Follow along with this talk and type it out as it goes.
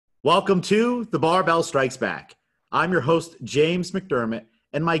Welcome to The Barbell Strikes Back. I'm your host, James McDermott,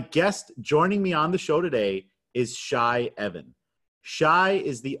 and my guest joining me on the show today is Shye Evan. Shye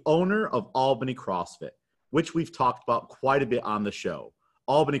is the owner of Albany CrossFit, which we've talked about quite a bit on the show.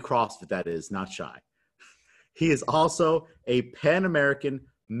 Albany CrossFit, that is, not Shye. He is also a Pan-American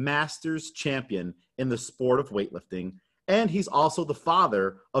Masters champion in the sport of weightlifting, and he's also the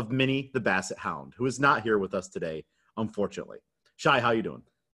father of Minnie the Basset Hound, who is not here with us today, unfortunately. Shye, how you doing?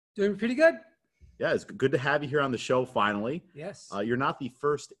 Doing pretty good. Yeah, it's good to have you here on the show finally. Yes. You're not the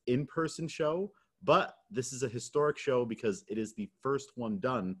first in-person show, but this is a historic show because it is the first one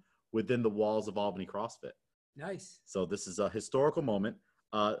done within the walls of Albany CrossFit. Nice. So this is a historical moment.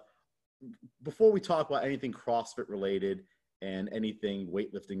 Before we talk about anything CrossFit related and anything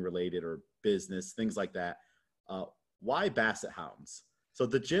weightlifting related or business, things like that, why Basset Hounds? So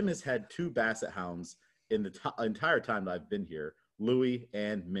the gym has had two Basset Hounds in the entire time that I've been here, Louie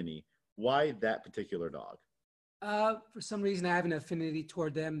and Minnie. Why that particular dog? For some reason, I have an affinity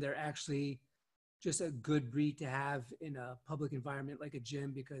toward them. They're actually just a good breed to have in a public environment like a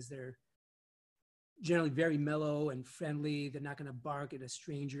gym because they're generally very mellow and friendly. They're not going to bark at a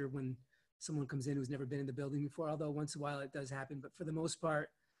stranger when someone comes in who's never been in the building before, although once in a while it does happen. But for the most part,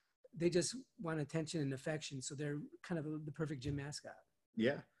 they just want attention and affection. So they're kind of the perfect gym mascot.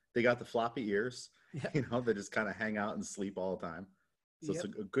 Yeah, they got the floppy ears. Yeah. You know, they just kind of hang out and sleep all the time. So It's a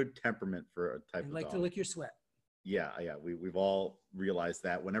good temperament for a type of like dog. to lick your sweat. Yeah. We've all realized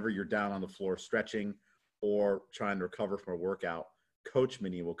that whenever you're down on the floor stretching or trying to recover from a workout, Coach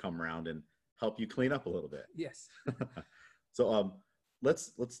Minnie will come around and help you clean up a little bit. Yes. So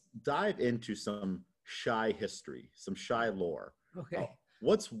let's dive into some Shye history, some Shye lore. Okay.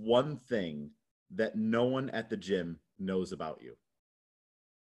 What's one thing that no one at the gym knows about you?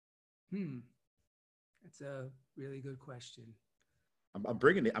 That's a really good question. I'm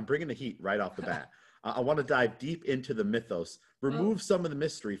bringing the heat right off the bat. I want to dive deep into the mythos, remove some of the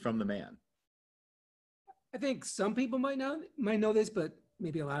mystery from the man. I think some people might know this, but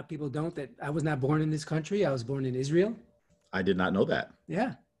maybe a lot of people don't, that I was not born in this country. I was born in Israel. I did not know that.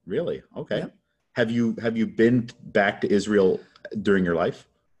 Yeah. Really? Okay. Yep. Have you been back to Israel during your life?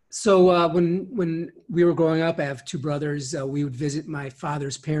 So when we were growing up, I have two brothers. We would visit my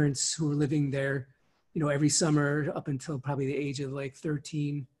father's parents who were living there, every summer up until probably the age of like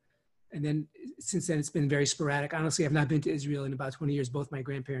 13. And then since then, it's been very sporadic. Honestly, I've not been to Israel in about 20 years. Both my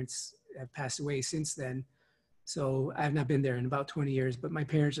grandparents have passed away since then. So I have not been there in about 20 years, but my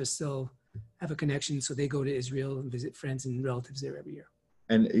parents are still have a connection. So they go to Israel and visit friends and relatives there every year.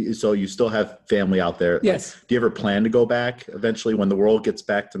 And so you still have family out there? Yes. Do you ever plan to go back eventually when the world gets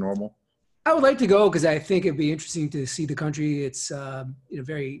back to normal? I would like to go because I think it'd be interesting to see the country. It's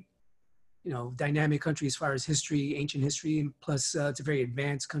very, dynamic country as far as history, ancient history, and plus it's a very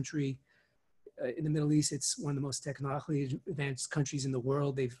advanced country. In the Middle East, it's one of the most technologically advanced countries in the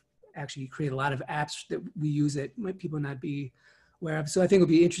world. They've actually created a lot of apps that we use that might people not be aware of. So I think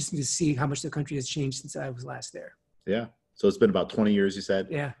it'll be interesting to see how much the country has changed since I was last there. Yeah. So it's been about 20 years, you said?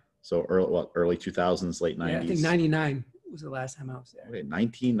 Yeah. So early 2000s, late 90s? Yeah, I think 99 was the last time I was there. Okay,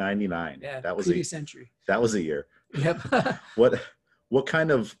 1999. Yeah, that was previous century. That was a year. Yep. What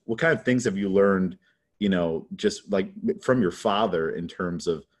kind of things have you learned, just like from your father in terms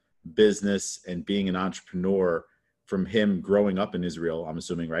of business and being an entrepreneur from him growing up in Israel, I'm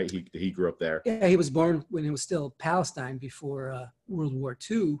assuming, right? He grew up there. Yeah, he was born when it was still Palestine before World War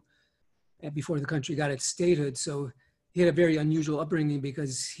II and before the country got its statehood. So he had a very unusual upbringing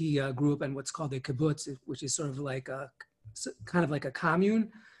because he grew up in what's called a kibbutz, which is sort of like kind of like a commune,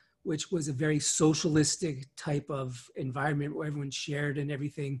 which was a very socialistic type of environment where everyone shared and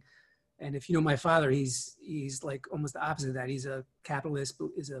everything. And if you know my father, he's like almost the opposite of that. He's a capitalist, but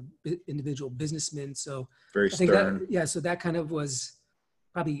is a individual businessman. So very I think stern. So that kind of was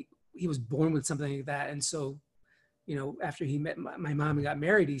probably, he was born with something like that. And so, after he met my mom and got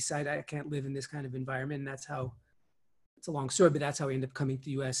married, he decided I can't live in this kind of environment. And that's how, it's a long story, but that's how he ended up coming to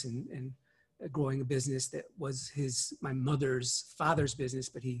the U.S. and growing a business that was my mother's father's business,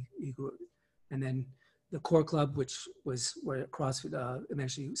 but he grew. And then the Core Club, which was where CrossFit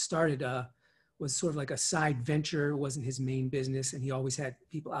eventually started, was sort of like a side venture. It wasn't his main business, and he always had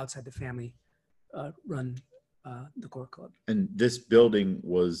people outside the family run the Core Club. And this building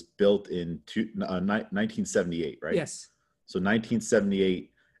was built in 1978, right? Yes. So 1978.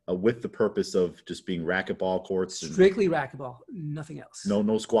 With the purpose of just being racquetball courts. Strictly racquetball, nothing else.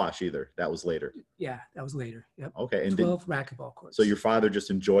 No squash either. That was later. Yeah, that was later. Yep. Okay. And 12 racquetball courts. So your father just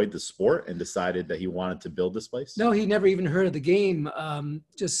enjoyed the sport and decided that he wanted to build this place? No, he never even heard of the game.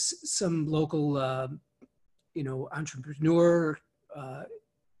 Just some local, entrepreneur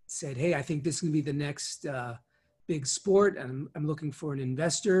said, hey, I think this is going to be the next big sport. And I'm looking for an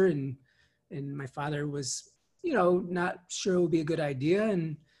investor. And my father was, not sure it would be a good idea,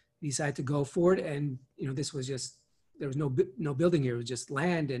 and decided to go for it. And, this was just, there was no building here. It was just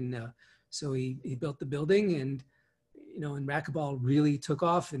land. And so he built the building, and, and racquetball really took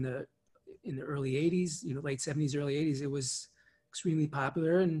off in the early 80s, late 70s, early 80s. It was extremely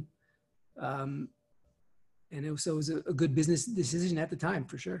popular. And it was a good business decision at the time,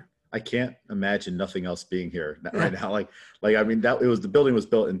 for sure. I can't imagine nothing else being here right now. I mean, the building was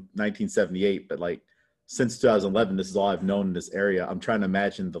built in 1978, but like since 2011, this is all I've known in this area. I'm trying to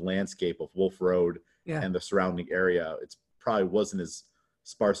imagine the landscape of Wolf Road and the surrounding area. It's probably wasn't as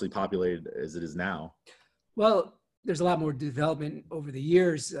sparsely populated as it is now. Well, there's a lot more development over the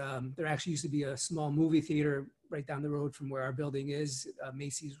years. There actually used to be a small movie theater right down the road from where our building is.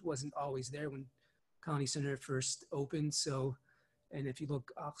 Macy's wasn't always there when Colony Center first opened. So, and if you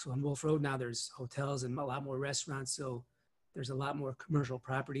look also on Wolf Road now, there's hotels and a lot more restaurants. So there's a lot more commercial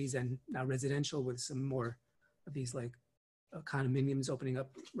properties and now residential, with some more of these like condominiums opening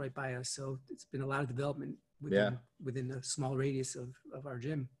up right by us. So it's been a lot of development within a small radius of our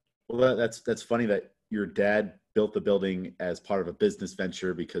gym. Well, that's funny that your dad built the building as part of a business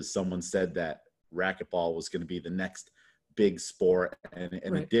venture because someone said that racquetball was going to be the next big sport, and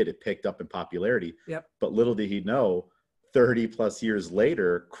it did. It picked up in popularity. Yep. But little did he know, 30 plus years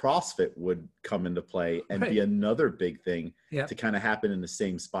later, CrossFit would come into play and be another big thing to kind of happen in the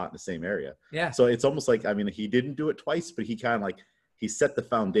same spot in the same area. Yeah. So it's almost like, I mean, he didn't do it twice, but he kind of he set the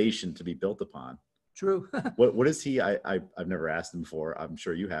foundation to be built upon. True. What is he? I've never asked him before. I'm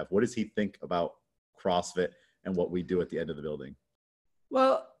sure you have. What does he think about CrossFit and what we do at the end of the building?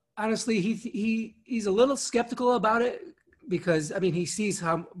 Well, honestly, he's a little skeptical about it because, I mean, he sees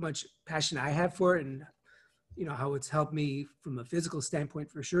how much passion I have for it, and how it's helped me from a physical standpoint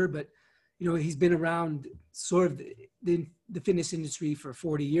for sure. But he's been around sort of the fitness industry for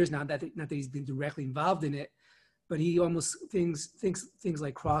 40 years now. Not that he's been directly involved in it, but he almost thinks things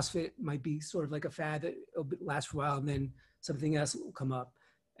like CrossFit might be sort of like a fad that will last for a while, and then something else will come up.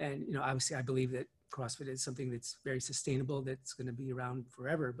 And obviously, I believe that CrossFit is something that's very sustainable, that's going to be around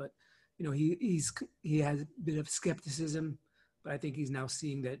forever. But he has a bit of skepticism, but I think he's now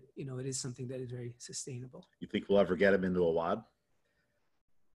seeing that it is something that is very sustainable. You think we'll ever get him into a WOD?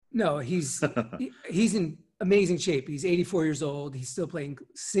 No, he's in amazing shape. He's 84 years old. He's still playing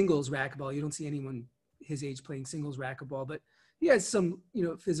singles racquetball. You don't see anyone his age playing singles racquetball, but he has some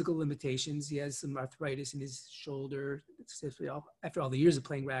physical limitations. He has some arthritis in his shoulder after all the years of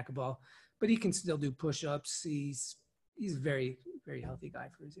playing racquetball, but he can still do push-ups. He's a very, very healthy guy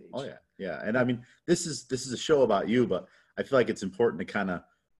for his age. Oh yeah. And I mean, this is a show about you, but I feel like it's important to kind of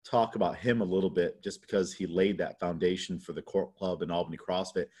talk about him a little bit, just because he laid that foundation for the Court Club and Albany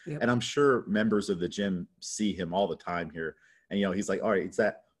CrossFit. Yep. And I'm sure members of the gym see him all the time here. And, he's like, all right, it's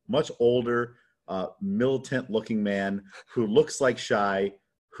that much older, militant looking man who looks like Shye,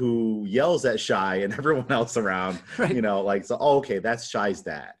 who yells at Shye and everyone else around, okay, that's Shye's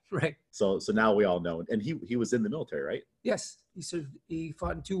dad. Right. So now we all know. And he was in the military, right? Yes. He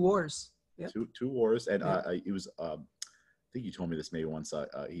fought in 2 wars. Yep. Two wars. And he was, I think you told me this maybe once,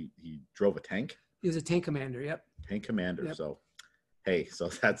 he drove a tank. He was a tank commander. Yep. Tank commander. Yep. So, hey, so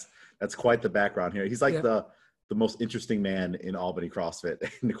that's quite the background here. He's like the most interesting man in Albany CrossFit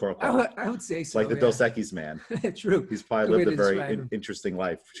in the Court Club. I would say so. Like the Dos Equis man. True. He's probably lived a very interesting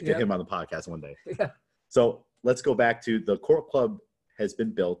life. We should get him on the podcast one day. Yeah. So let's go back to the Court Club has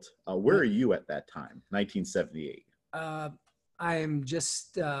been built. Where are you at that time? 1978. I am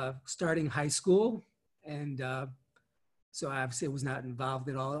just starting high school, and so obviously I was not involved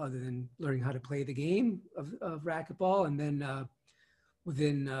at all other than learning how to play the game of racquetball. And then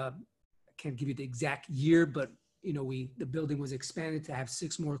within, I can't give you the exact year, but the building was expanded to have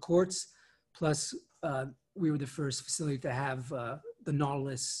 6 more courts. Plus, we were the first facility to have the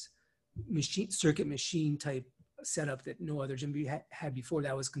Nautilus circuit machine type setup that no other gym had before.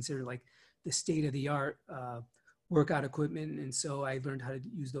 That was considered like the state of the art workout equipment. And so I learned how to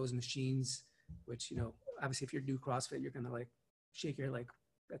use those machines, which, obviously if you're new CrossFit, you're going to shake your head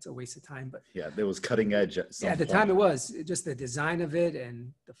that's a waste of time. But yeah, there was cutting edge at the time it was just the design of it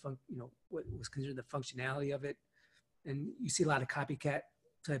and what was considered the functionality of it. And you see a lot of copycat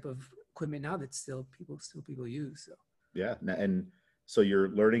type of equipment now that people use. So yeah. And so you're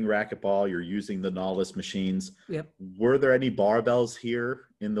learning racquetball, you're using the Nautilus machines. Yep. Were there any barbells here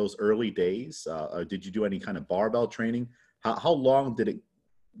in those early days? Did you do any kind of barbell training? How long did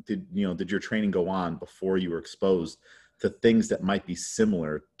your training go on before you were exposed to things that might be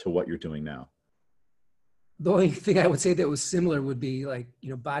similar to what you're doing now? The only thing I would say that was similar would be like,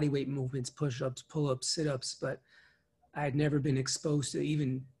 body weight movements, push-ups, pull-ups, sit-ups, but I had never been exposed to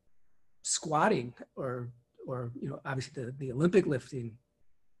even squatting or obviously the Olympic lifting.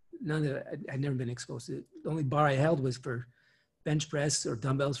 None of it. I'd never been exposed to it. The only bar I held was for bench press or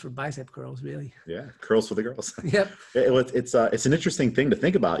dumbbells for bicep curls, really. Yeah, curls for the girls. Yep. It's an interesting thing to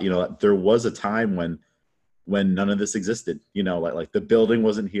think about. There was a time when none of this existed. Like the building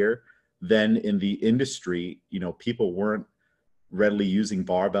wasn't here. Then in the industry, people weren't readily using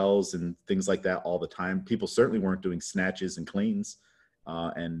barbells and things like that all the time. People certainly weren't doing snatches and cleans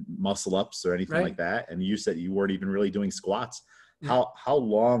and muscle ups or anything like that. And you said you weren't even really doing squats. Yeah. How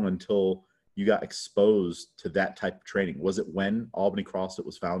long until you got exposed to that type of training? Was it when Albany CrossFit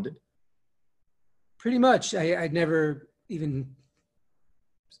was founded? Pretty much. I'd never even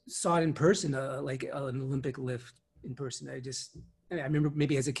saw it in person, like an Olympic lift in person. I remember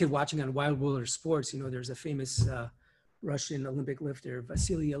maybe as a kid watching on Wild World of Sports, there's a famous Russian Olympic lifter,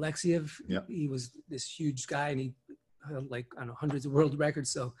 Vasily Alexiev. Yep. He was this huge guy and he held hundreds of world records.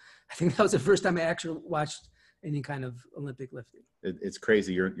 So I think that was the first time I actually watched any kind of Olympic lifting. It's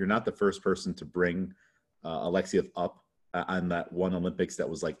crazy. You're not the first person to bring Alexiev up on that one Olympics that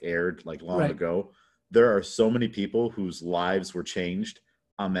was aired long ago. There are so many people whose lives were changed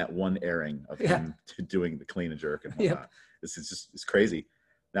on that one airing of him doing the clean and jerk and whatnot. Yep. It's crazy.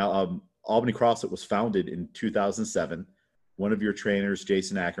 Now, Albany CrossFit was founded in 2007. One of your trainers,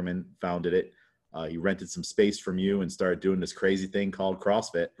 Jason Ackerman, founded it. He rented some space from you and started doing this crazy thing called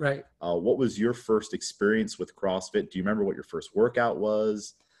CrossFit. Right. What was your first experience with CrossFit? Do you remember what your first workout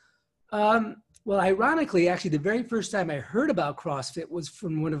was? Well, ironically, actually, the very first time I heard about CrossFit was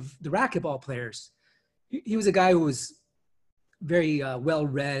from one of the racquetball players. He was a guy who was very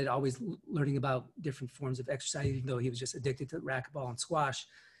well-read, always learning about different forms of exercise, even though he was just addicted to racquetball and squash.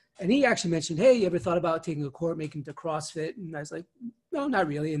 And he actually mentioned, hey, you ever thought about taking a court, making it to CrossFit? And I was like, no, not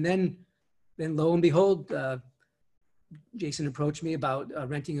really. And then lo and behold, Jason approached me about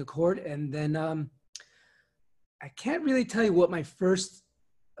renting a court. And then I can't really tell you what my first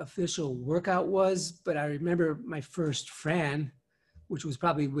official workout was, but I remember my first Fran, which was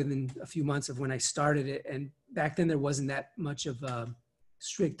probably within a few months of when I started it. And back then there wasn't that much of a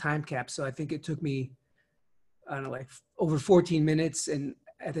strict time cap. So I think it took me, I don't know, over 14 minutes. And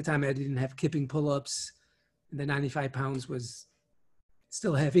at the time I didn't have kipping pull-ups. And the 95 pounds was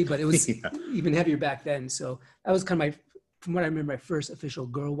still heavy, but it was even heavier back then. So that was kind of from what I remember, my first official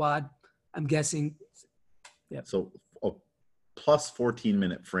girl wad, I'm guessing. Yeah. So a plus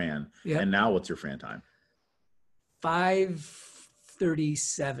 14-minute Fran. Yep. And now what's your Fran time?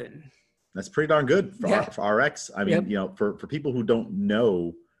 5:37. That's pretty darn good for RX. I mean, for people who don't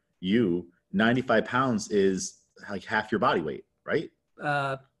know you, 95 pounds is like half your body weight, right?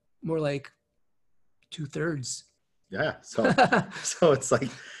 More like 2/3. Yeah. So it's like,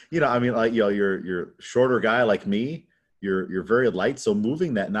 you're a shorter guy like me. You're very light. So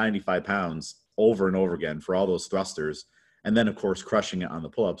moving that 95 pounds over and over again for all those thrusters, and then of course crushing it on the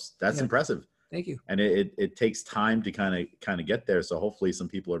pull-ups, that's impressive. Thank you. And it takes time to kind of get there. So hopefully some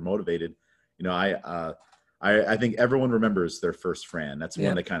people are motivated. I think everyone remembers their first Fran. That's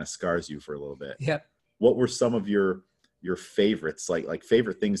one that kind of scars you for a little bit. Yep. What were some of your favorites, like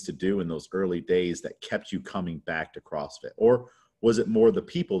favorite things to do in those early days that kept you coming back to CrossFit? Or was it more the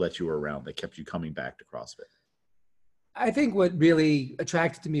people that you were around that kept you coming back to CrossFit? I think what really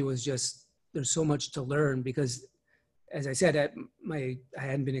attracted to me was just there's so much to learn because, as I said, I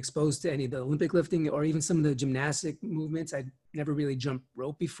hadn't been exposed to any of the Olympic lifting or even some of the gymnastic movements. I'd never really jumped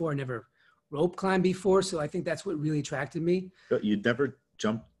rope before. I never rope climbed before. So I think that's what really attracted me. You'd never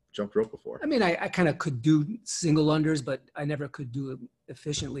jumped rope before? I mean, I kind of could do single unders, but I never could do it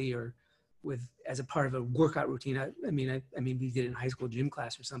efficiently or as a part of a workout routine. I mean, we did it in high school gym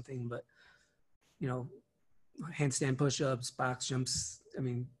class or something, but handstand push-ups, box jumps. I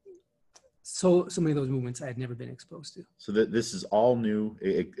mean, so many of those movements I had never been exposed to. So this is all new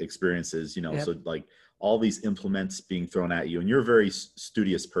experiences, so like all these implements being thrown at you, and you're a very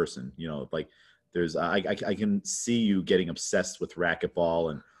studious person, there's, I can see you getting obsessed with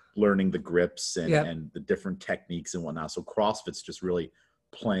racquetball and learning the grips and the different techniques and whatnot. So CrossFit's just really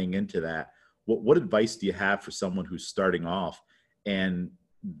playing into that. What advice do you have for someone who's starting off and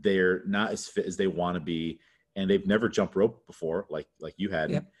they're not as fit as they want to be, and they've never jumped rope before, like you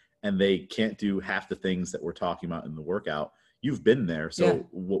had, and they can't do half the things that we're talking about in the workout? You've been there. So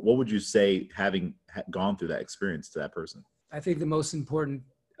what would you say, having gone through that experience, to that person? I think the most important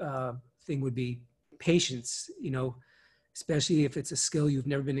thing would be patience, especially if it's a skill you've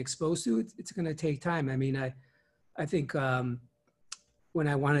never been exposed to. It's going to take time. I mean, I think when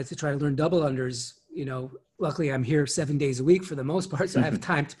I wanted to try to learn double unders, you know, luckily I'm here 7 days a week for the most part, so I have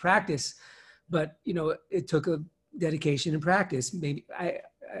time to practice. But, you know, it took a dedication and practice. Maybe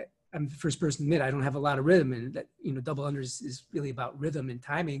I'm the first person to admit I don't have a lot of rhythm, and that, you know, double unders is really about rhythm and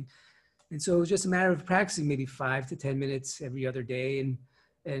timing. And so it was just a matter of practicing maybe 5 to 10 minutes every other day,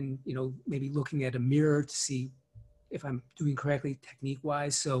 and, you know, maybe looking at a mirror to see if I'm doing correctly technique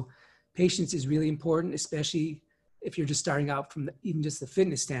wise. So patience is really important, especially if you're just starting out from even just the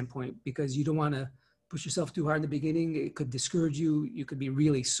fitness standpoint, because you don't want to push yourself too hard in the beginning. It could discourage you. You could be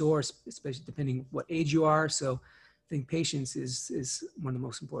really sore, especially depending what age you are. So I think patience is one of the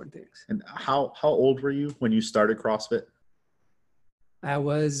most important things. And how old were you when you started CrossFit? I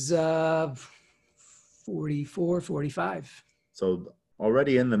was 44, 45. So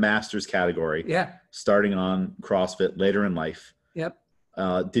already in the masters category. Yeah. Starting on CrossFit later in life. Yep.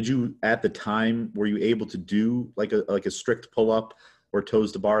 Did you, at the time, were you able to do like a strict pull-up or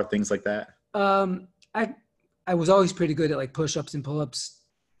toes to bar, things like that? I was always pretty good at like push-ups and pull-ups.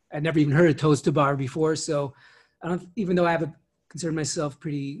 I never even heard of toes to bar before. So I don't, even though I consider myself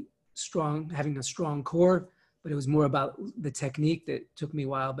pretty strong, having a strong core, but it was more about the technique that took me a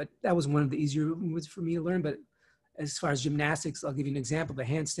while. But that was one of the easier moves for me to learn. But as far as gymnastics, I'll give you an example, the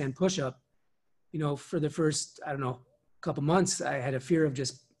handstand push-up. You know, for the first, I don't know, couple months, I had a fear of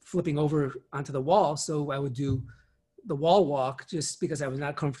just flipping over onto the wall. So I would do the wall walk just because I was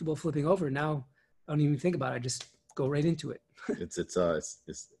not comfortable flipping over. Now I don't even think about it. I just go right into it. It's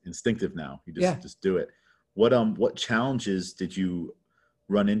instinctive now. You just do it. What challenges did you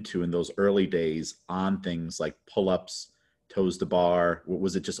run into in those early days on things like pull-ups, toes to bar?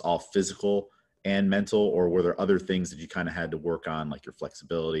 Was it just all physical and mental, or were there other things that you kind of had to work on, like your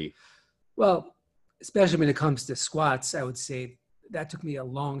flexibility? Well, especially when it comes to squats, I would say that took me a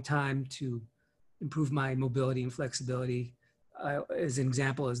long time to improve my mobility and flexibility. As an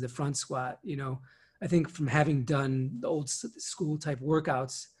example, as the front squat, you know, I think from having done the old school type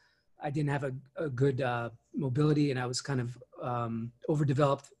workouts, I didn't have a good mobility, and I was kind of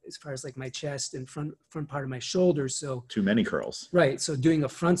overdeveloped as far as like my chest and front part of my shoulders. So too many curls. Right. So doing a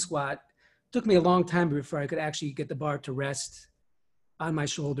front squat took me a long time before I could actually get the bar to rest on my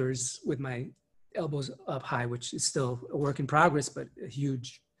shoulders with my elbows up high, which is still a work in progress, but a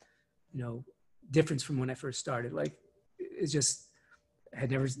huge, you know, difference from when I first started. Like, it's just, I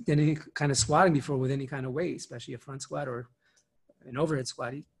had never done any kind of squatting before with any kind of weight, especially a front squat or an overhead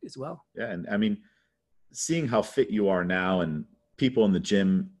squat as well. Yeah. And I mean, seeing how fit you are now, and people in the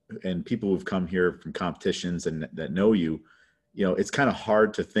gym and people who've come here from competitions and that know you, you know, it's kind of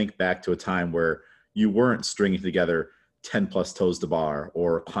hard to think back to a time where you weren't stringing together 10 plus toes to bar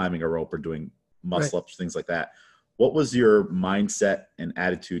or climbing a rope or doing muscle ups, things like that. What was your mindset and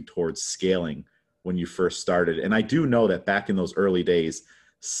attitude towards scaling when you first started? And I do know that back in those early days,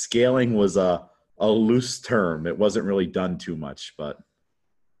 scaling was a loose term. It wasn't really done too much, but.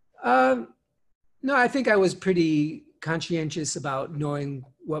 No, I think I was pretty conscientious about knowing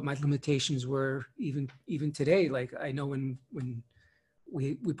what my limitations were even today. Like, I know when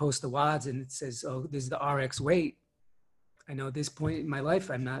we post the WODs and it says, oh, this is the RX weight. I know at this point in my life,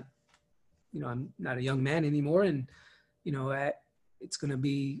 I'm not a young man anymore. And, you know, it's going to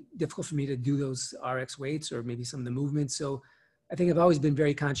be difficult for me to do those RX weights or maybe some of the movements. So I think I've always been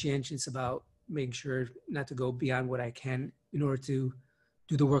very conscientious about making sure not to go beyond what I can in order to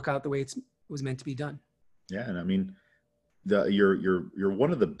do the workout the way it was meant to be done. Yeah. And I mean, you're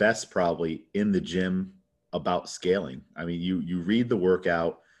one of the best probably in the gym about scaling. I mean, you read the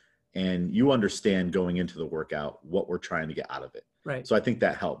workout and you understand going into the workout what we're trying to get out of it. Right. So I think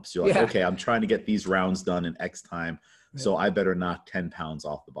that helps. You're like, okay, I'm trying to get these rounds done in X time, so I better knock 10 pounds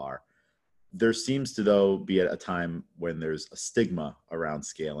off the bar. There seems to, though, be a time when there's a stigma around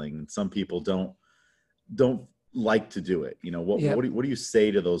scaling. Some people don't like to do it. You know, what do you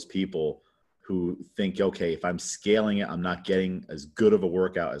say to those people who think, okay, if I'm scaling it, I'm not getting as good of a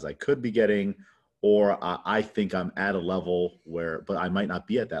workout as I could be getting, or I think I'm at a level but I might not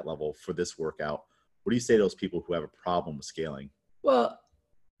be at that level for this workout. What do you say to those people who have a problem with scaling? Well,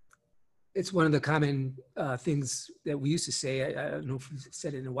 it's one of the common things that we used to say. I don't know if we've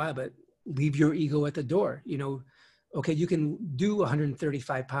said it in a while, but leave your ego at the door. You know, okay, you can do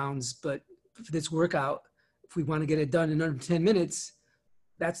 135 pounds, but for this workout, if we want to get it done in under 10 minutes,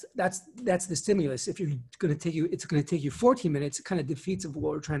 that's the stimulus. If it's going to take you 14 minutes, it kind of defeats of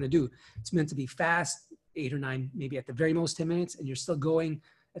what we're trying to do. It's meant to be fast, 8 or 9, maybe at the very most 10 minutes, and you're still going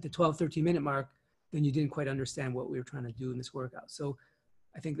at the 12, 13 minute mark, then you didn't quite understand what we were trying to do in this workout. So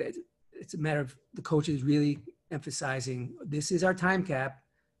I think that it's a matter of the coaches really emphasizing, this is our time cap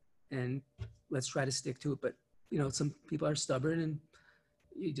and let's try to stick to it. But, you know, some people are stubborn and,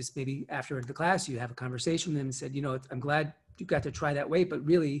 you just maybe after the class, you have a conversation with them and said, you know, I'm glad you got to try that weight, but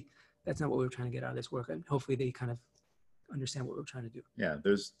really that's not what we were trying to get out of this work. And hopefully they kind of understand what we're trying to do. Yeah.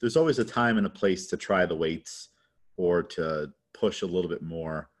 There's always a time and a place to try the weights or to push a little bit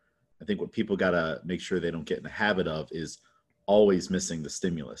more. I think what people got to make sure they don't get in the habit of is always missing the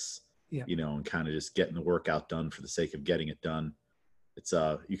stimulus, you know, and kind of just getting the workout done for the sake of getting it done. It's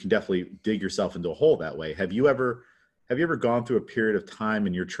you can definitely dig yourself into a hole that way. Have you ever gone through a period of time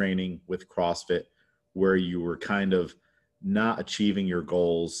in your training with CrossFit where you were kind of not achieving your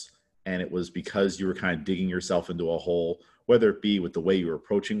goals and it was because you were kind of digging yourself into a hole, whether it be with the way you were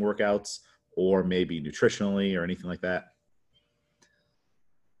approaching workouts or maybe nutritionally or anything like that?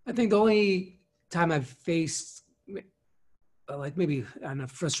 I think the only time I've faced, like maybe, I don't know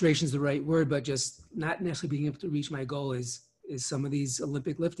if frustration is the right word, but just not necessarily being able to reach my goal is some of these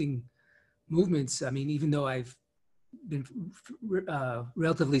Olympic lifting movements. I mean, even though I've been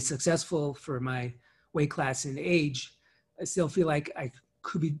relatively successful for my weight class and age, I still feel like I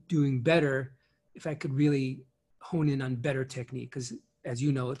could be doing better if I could really hone in on better technique. Because as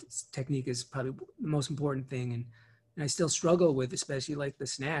you know, technique is probably the most important thing. And I still struggle with, especially like the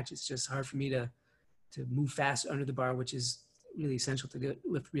snatch. It's just hard for me to move fast under the bar, which is really essential to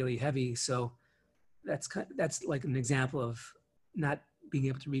lift really heavy. So that's like an example of not being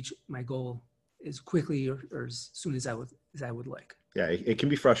able to reach my goal as quickly or as soon as I would like. Yeah, it can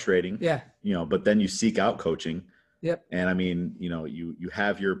be frustrating. Yeah. You know, but then you seek out coaching. Yep. And I mean, you know, you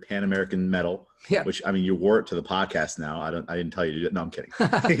have your Pan American medal, yeah. which I mean, you wore it to the podcast now. I didn't tell you to do it. No, I'm kidding.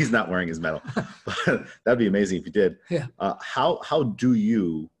 He's not wearing his medal, but that'd be amazing if you did. Yeah. How do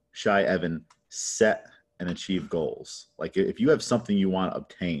you, Shye Evan, set and achieve goals? Like if you have something you want to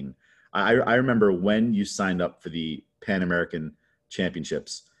obtain, I remember when you signed up for the Pan American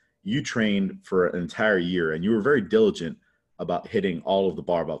Championships, you trained for an entire year and you were very diligent about hitting all of the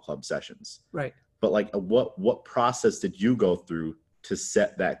barbell club sessions. Right. But like what process did you go through to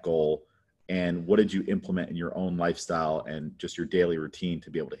set that goal? And what did you implement in your own lifestyle and just your daily routine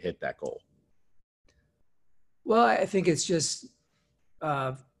to be able to hit that goal? Well, I think it's just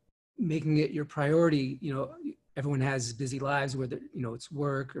making it your priority. You know, everyone has busy lives, whether, you know, it's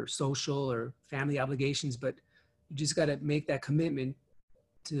work or social or family obligations, but you just got to make that commitment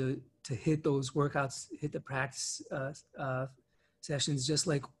to hit those workouts, hit the practice sessions, just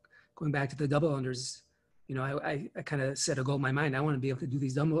like going back to the double unders. You know, I kind of set a goal in my mind. I want to be able to do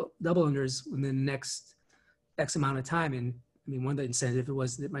these double unders within the next X amount of time. And I mean, one of the incentive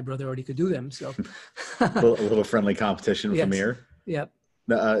was that my brother already could do them. So a little friendly competition with Amir. Yep.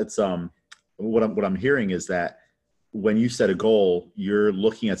 It's what I'm hearing is that when you set a goal, you're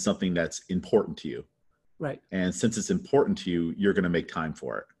looking at something that's important to you. Right. And since it's important to you, you're going to make time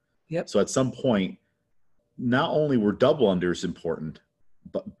for it. Yep. So at some point, not only were double unders important,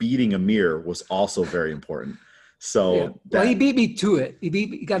 but beating Amir was also very important. So well, he beat me to it.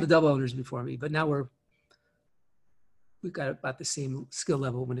 He got the double unders before me, but now we've got about the same skill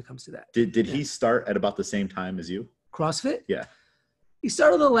level when it comes to that. Did he start at about the same time as you? CrossFit? Yeah. He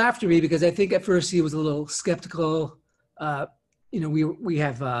started a little after me because I think at first he was a little skeptical. You know, we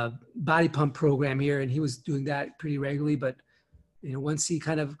have a body pump program here and he was doing that pretty regularly, but you know, once he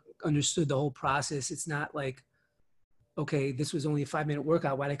kind of understood the whole process, it's not like, okay, this was only a 5-minute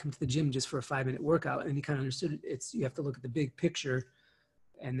workout. Why'd I come to the gym just for a 5-minute workout? And he kind of understood it. You have to look at the big picture,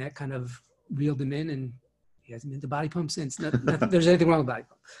 and that kind of reeled him in, and he hasn't been to body pump since. Not there's anything wrong with body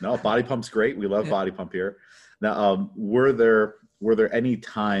pump. No, body pump's great. We love body pump here. Now, were there any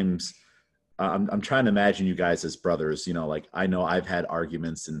times, I'm trying to imagine you guys as brothers, you know, like I know I've had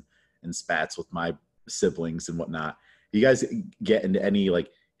arguments and spats with my siblings and whatnot. You guys get into any like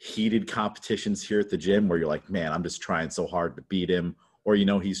heated competitions here at the gym where you're like, man, I'm just trying so hard to beat him, or, you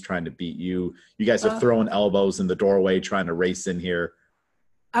know, he's trying to beat you. You guys are throwing elbows in the doorway, trying to race in here.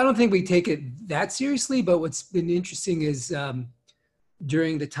 I don't think we take it that seriously, but what's been interesting is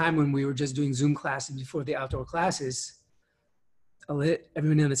during the time when we were just doing Zoom classes before the outdoor classes, I'll let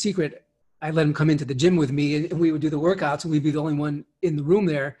everyone in a secret. I let him come into the gym with me and we would do the workouts and we'd be the only one in the room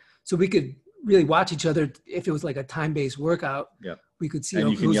there. So we could really watch each other. If it was like a time-based workout, we could see. And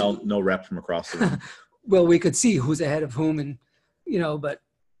you can yell no rep from across the room. Well, we could see who's ahead of whom, and you know, but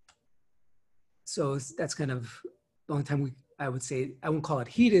so that's kind of the only time I would say, I won't call it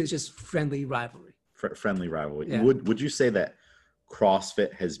heated, it's just friendly rivalry. Friendly rivalry. Yeah. Would you say that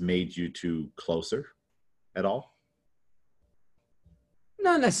CrossFit has made you two closer at all?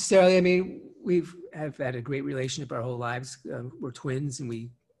 Not necessarily. I mean, have had a great relationship our whole lives. We're twins, and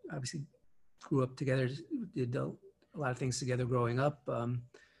we obviously grew up together, did a lot of things together growing up.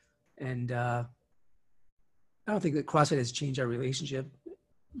 And I don't think that CrossFit has changed our relationship.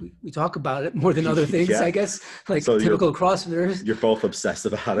 we talk about it more than other things, Yeah. I guess, like So typical CrossFitters. you're both obsessed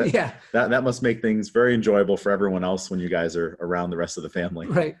about it. Yeah, That must make things very enjoyable for everyone else when you guys are around the rest of the family.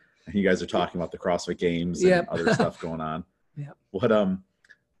 right. And you guys are talking about the CrossFit games and Yep. other stuff going on. Yeah. What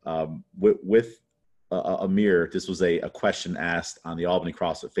with Amir, this was a question asked on the Albany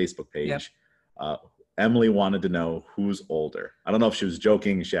CrossFit Facebook page. Yep. Emily wanted to know who's older. I don't know if she was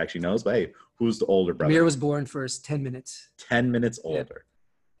joking, she actually knows, but hey, who's the older brother? Amir was born first, 10 minutes. 10 minutes older.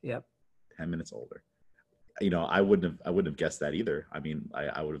 Yep. 10 minutes older. You know, I wouldn't have guessed that either. I mean,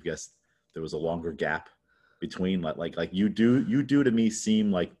 I would have guessed there was a longer gap between like you do to me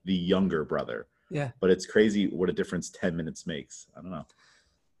seem like the younger brother. Yeah. But it's crazy what a difference 10 minutes makes. I don't know.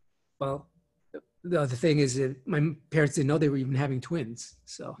 Well, the other thing is that my parents didn't know they were even having twins.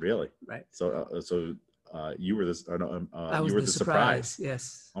 So Really? right. So you were this. I was you were the the surprise. surprise.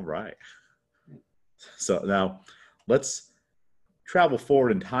 Yes. All right. So now let's travel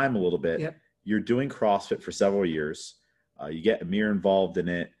forward in time a little bit. Yep. You're doing CrossFit for several years. You get Amir involved in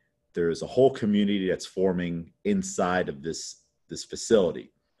it. There's a whole community that's forming inside of this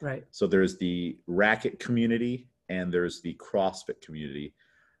facility. Right. So there's the racket community and there's the CrossFit community.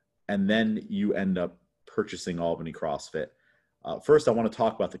 And then you end up purchasing Albany CrossFit. First, I want to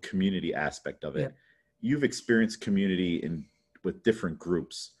talk about the community aspect of it. Yep. You've experienced community with different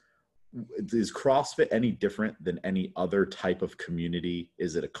groups. Is CrossFit any different than any other type of community?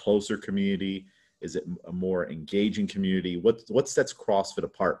 Is it a closer community? Is it a more engaging community? What sets CrossFit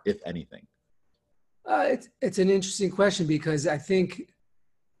apart, if anything? It's an interesting question because I think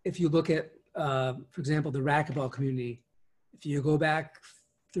if you look at, for example, the racquetball community, if you go back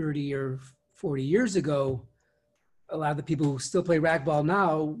 30 or 40 years ago, a lot of the people who still play racquetball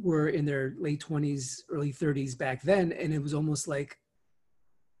now were in their late 20s, early 30s back then. And it was almost like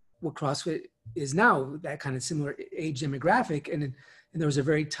what CrossFit is now, that kind of similar age demographic. And there was a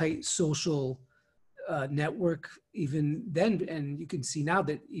very tight social network even then. And you can see now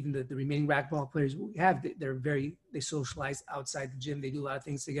that even the remaining racquetball players we have, they socialize outside the gym. They do a lot of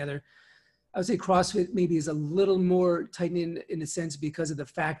things together. I would say CrossFit maybe is a little more tight in a sense because of the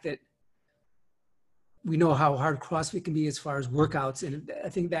fact that we know how hard CrossFit can be as far as workouts. And I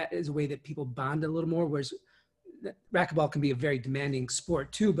think that is a way that people bond a little more, whereas racquetball can be a very demanding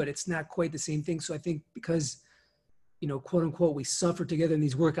sport too, but it's not quite the same thing. So I think because, you know, quote unquote, we suffer together in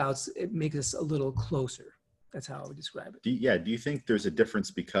these workouts, it makes us a little closer. That's how I would describe it. Do you think there's a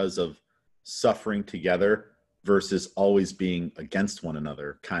difference because of suffering together versus always being against one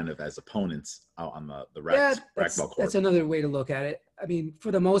another, kind of as opponents out on the racquetball court? That's another way to look at it. I mean, for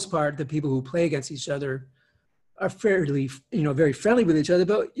the most part, the people who play against each other are fairly, very friendly with each other.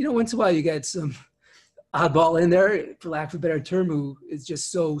 But, once in a while you get some oddball in there, for lack of a better term, who is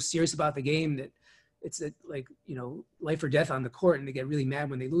just so serious about the game that it's life or death on the court, and they get really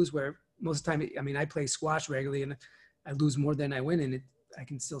mad when they lose, where most of the time, I mean, I play squash regularly and I lose more than I win, and I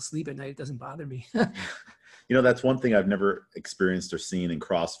can still sleep at night. It doesn't bother me. That's one thing I've never experienced or seen in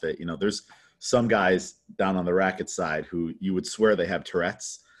CrossFit. There's some guys down on the racket side who you would swear they have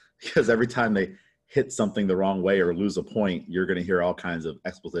Tourette's, because every time they hit something the wrong way or lose a point, you're going to hear all kinds of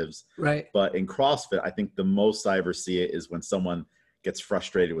expletives. Right. But in CrossFit, I think the most I ever see it is when someone gets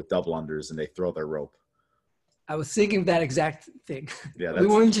frustrated with double unders and they throw their rope. I was thinking of that exact thing. Yeah, we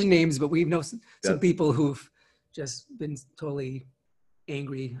won't mention names, but we know some people who've just been totally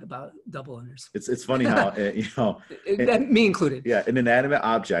angry about double unders. It's funny how, me included. Yeah, an inanimate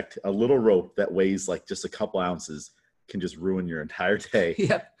object, a little rope that weighs like just a couple ounces can just ruin your entire day.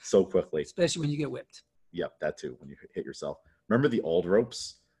 Yep. So quickly. Especially when you get whipped. Yep, that too, when you hit yourself. Remember the old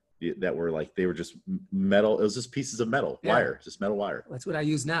ropes that were like, they were just metal. It was just pieces of metal, wire, just metal wire. That's what I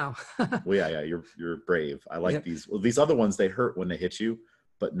use now. Well, yeah, you're brave. I like these. Well, these other ones, they hurt when they hit you,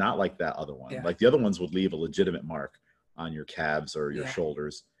 but not like that other one. Yeah. Like the other ones would leave a legitimate mark on your calves or your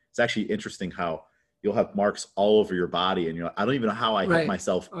shoulders. It's actually interesting how you'll have marks all over your body, and I don't even know how I hit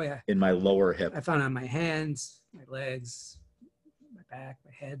myself in my lower hip. I found it on my hands, my legs, my back,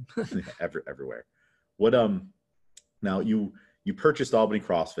 my head. Everywhere. What now you purchased Albany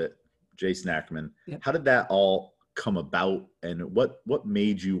CrossFit, Jason Ackerman. Yep. How did that all come about, and what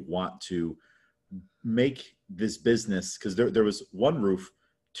made you want to make this business? Because there was one roof,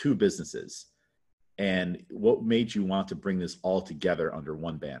 two businesses. And what made you want to bring this all together under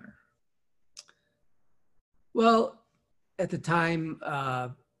one banner? Well, at the time, I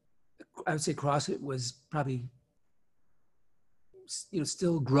would say CrossFit was probably,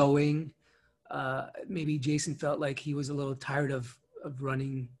 still growing. Maybe Jason felt like he was a little tired of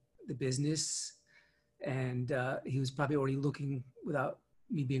running the business, and he was probably already looking, without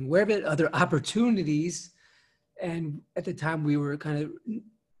me being aware of it, other opportunities. And at the time, we were kind of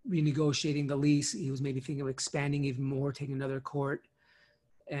renegotiating the lease. He was maybe thinking of expanding even more, taking another court.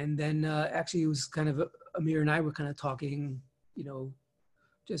 And then actually it was kind of Amir and I were kind of talking,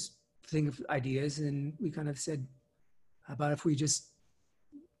 just think of ideas. And we kind of said, how about if we just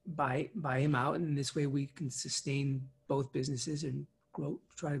buy him out, and this way we can sustain both businesses and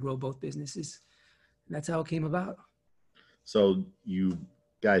try to grow both businesses. And that's how it came about. So you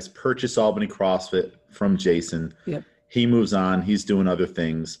guys purchase Albany CrossFit from Jason. Yep. He moves on, he's doing other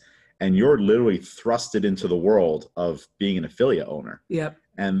things, and you're literally thrusted into the world of being an affiliate owner. Yep.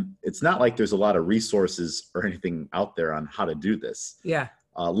 And it's not like there's a lot of resources or anything out there on how to do this. Yeah.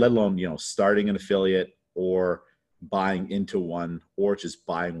 Let alone, starting an affiliate or buying into one or just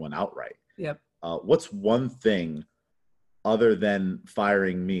buying one outright. Yep. What's one thing other than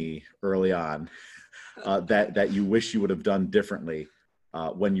firing me early on that you wish you would have done differently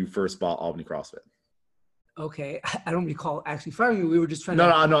when you first bought Albany CrossFit? Okay. I don't recall actually firing you. We were just trying No,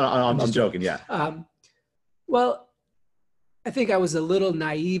 I'm joking. Yeah. Well, I think I was a little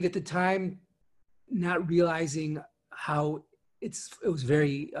naive at the time, not realizing how it was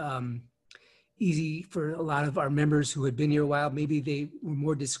very easy for a lot of our members who had been here a while. Maybe they were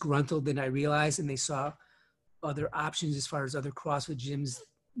more disgruntled than I realized, and they saw other options as far as other CrossFit gyms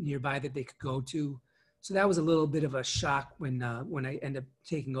nearby that they could go to. So that was a little bit of a shock when I ended up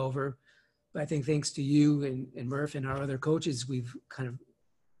taking over. But I think thanks to you and Murph and our other coaches, we've kind of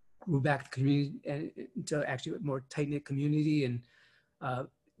grew back the community into actually a more tight-knit community. And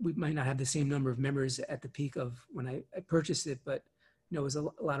we might not have the same number of members at the peak of when I purchased it, but it was a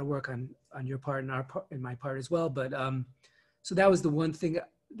lot of work on your part and my part as well. But so that was the one thing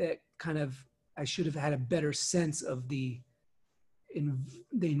that kind of I should have had a better sense of the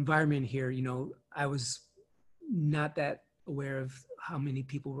environment here. I was not that aware of how many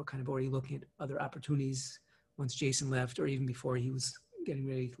people were kind of already looking at other opportunities once Jason left, or even before he was getting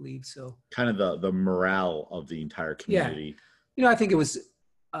ready to leave. So kind of the morale of the entire community. Yeah. I think it was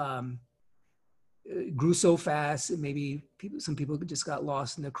it grew so fast. Maybe some people just got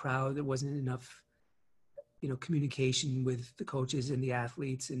lost in the crowd. There wasn't enough, communication with the coaches and the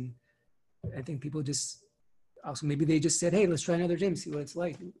athletes. And I think people just also, maybe they just said, hey, let's try another gym, see what it's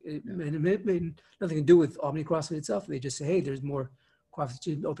like. And it made nothing to do with Albany CrossFit itself. They just say, hey, there's more CrossFit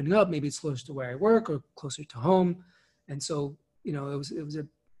gyms opening up. Maybe it's closer to where I work or closer to home. And so, it was a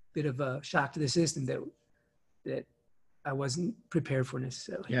bit of a shock to the system that I wasn't prepared for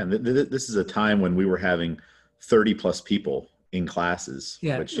necessarily. Yeah. This is a time when we were having 30 plus people in classes.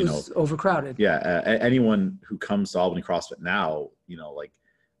 Yeah. Which, it was overcrowded. Yeah. Anyone who comes to Albany CrossFit now,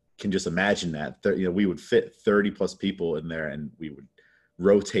 can just imagine that we would fit 30 plus people in there, and we would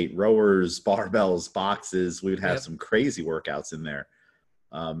rotate rowers, barbells, boxes. We would have some crazy workouts in there.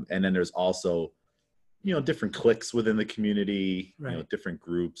 And then there's also, different cliques within the community, right. Different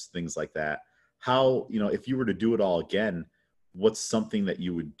groups, things like that. How, if you were to do it all again, what's something that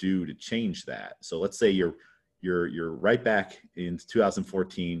you would do to change that? So let's say you're right back in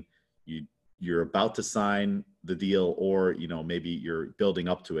 2014, you're about to sign the deal, or, maybe you're building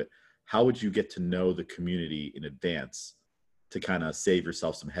up to it. How would you get to know the community in advance to kind of save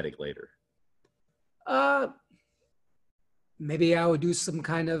yourself some headache later? Maybe I would do some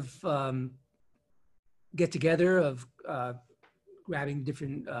kind of get together of grabbing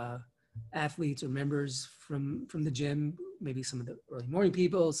different athletes or members from the gym, maybe some of the early morning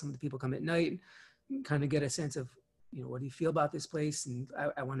people, some of the people come at night, kind of get a sense of, what do you feel about this place? And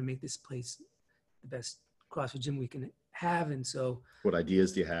I want to make this place the best CrossFit gym we can have. And so what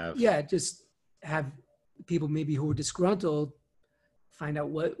ideas do you have? Yeah, just have people maybe who are disgruntled find out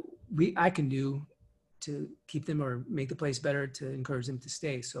what I can do to keep them or make the place better, to encourage them to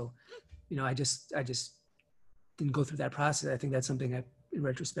stay. So, I just didn't go through that process. I think that's something in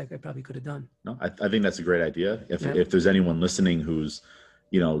retrospect, I probably could have done. No, I think that's a great idea. If there's anyone listening who's,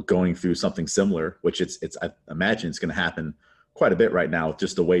 going through something similar, which I imagine it's going to happen quite a bit right now,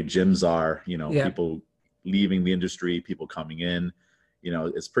 just the way gyms are, people leaving the industry, people coming in,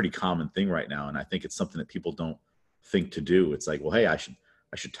 it's a pretty common thing right now. And I think it's something that people don't think to do. It's like, well, hey, I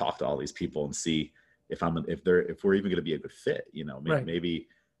should talk to all these people and see if we're even going to be a good fit. Right.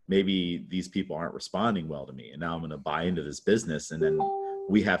 Maybe these people aren't responding well to me, and now I'm going to buy into this business, and then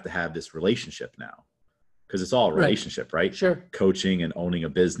we have to have this relationship now, because it's all a relationship, right? Sure. Coaching and owning a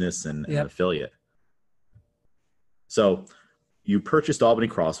business and an affiliate. So you purchased Albany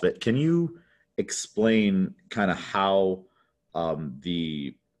CrossFit. Can you explain kind of how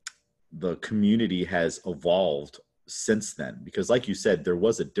the community has evolved since then? Because like you said, there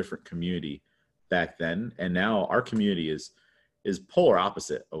was a different community back then, and now our community is polar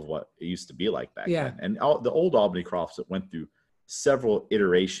opposite of what it used to be like back then. And the old Albany CrossFit went through several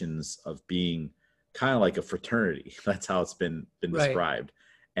iterations of being kind of like a fraternity. That's how it's been Right. described.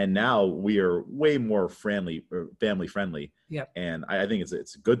 And now we are way more friendly or family friendly. Yeah. And I think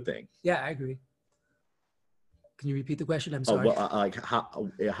it's a good thing. Yeah, I agree. Can you repeat the question? I'm Oh, sorry. well, like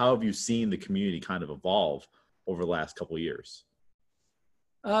how have you seen the community kind of evolve over the last couple of years?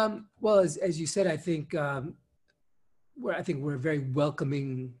 Well, as you said, I think we're a very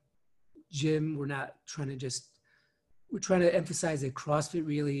welcoming gym. We're not trying to we're trying to emphasize that CrossFit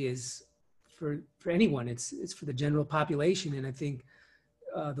really is for anyone. It's for the general population. And I think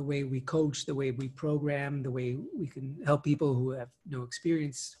the way we coach, the way we program, the way we can help people who have no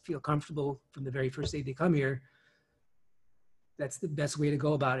experience feel comfortable from the very first day they come here, that's the best way to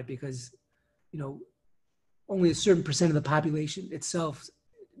go about it, because, only a certain % of the population itself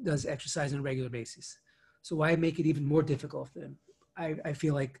does exercise on a regular basis. So why make it even more difficult for them? I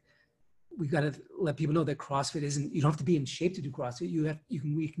feel like we got to let people know that CrossFit isn't, you don't have to be in shape to do CrossFit.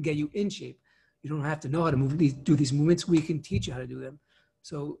 We can get you in shape. You don't have to know how to do these movements. We can teach you how to do them.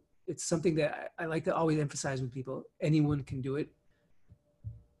 So it's something that I like to always emphasize with people. Anyone can do it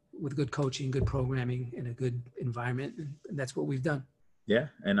with good coaching, good programming, and a good environment. And that's what we've done. Yeah.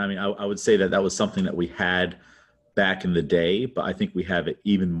 And I mean, I would say that was something that we had back in the day, but I think we have it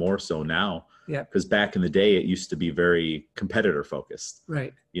even more so now. Yeah. Because back in the day, it used to be very competitor focused.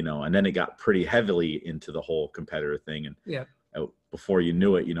 Right. And then it got pretty heavily into the whole competitor thing. And yeah, before you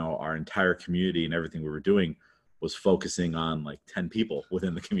knew it, our entire community and everything we were doing was focusing on like 10 people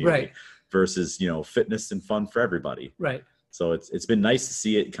within the community. Right. Versus, fitness and fun for everybody. Right. So it's been nice to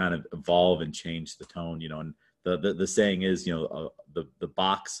see it kind of evolve and change the tone, and the saying is, the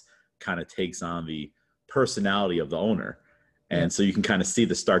box kind of takes on the personality of the owner. And so you can kind of see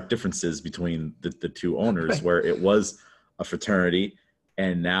the stark differences between the two owners, right, where it was a fraternity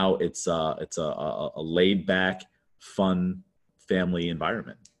and now it's a laid back, fun family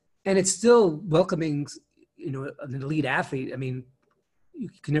environment. And it's still welcoming, an elite athlete. I mean, you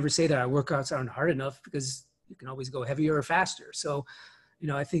can never say that our workouts aren't hard enough, because you can always go heavier or faster. So,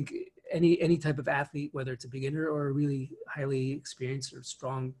 I think any type of athlete, whether it's a beginner or a really highly experienced or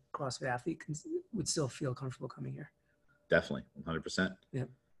strong CrossFit athlete, would still feel comfortable coming here. Definitely, 100%. Yeah.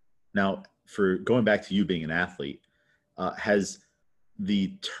 Now, for going back to you being an athlete, has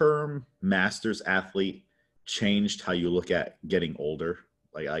the term master's athlete changed how you look at getting older?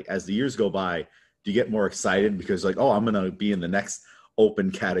 Like as the years go by, do you get more excited because like, oh, I'm going to be in the next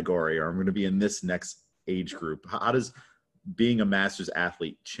open category, or I'm going to be in this next age group? How does being a master's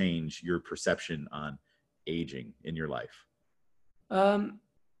athlete change your perception on aging in your life?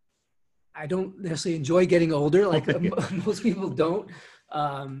 I don't necessarily enjoy getting older, like most people don't.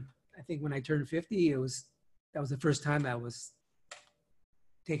 I think when I turned 50, that was the first time I was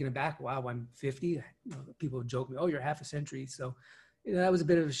taken aback. Wow, I'm 50. People joke me, oh, you're half a century. So that was a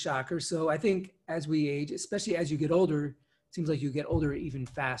bit of a shocker. So I think as we age, especially as you get older, it seems like you get older even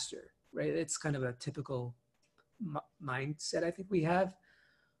faster, right? It's kind of a typical mindset I think we have.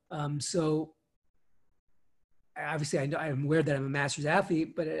 So obviously I'm aware that I'm a master's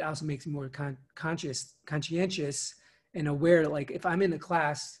athlete, but it also makes me more conscientious and aware. Like if I'm in a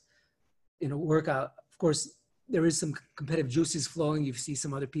class, in a workout, of course, there is some competitive juices flowing. You see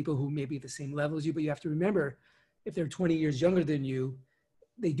some other people who may be at the same level as you, but you have to remember, if they're 20 years younger than you,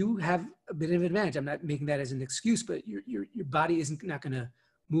 they do have a bit of an advantage. I'm not making that as an excuse, but your body isn't not going to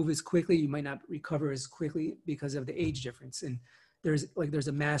move as quickly. You might not recover as quickly because of the age difference. And there's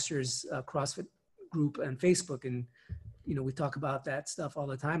a master's CrossFit group on Facebook, and we talk about that stuff all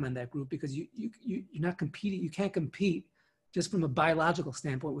the time on that group, because you're not competing. You can't compete just from a biological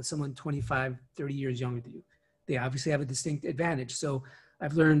standpoint with someone 25, 30 years younger than you. They obviously have a distinct advantage. So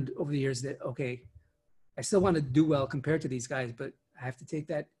I've learned over the years that, okay, I still want to do well compared to these guys, but I have to take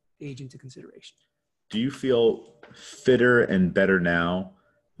that age into consideration. Do you feel fitter and better now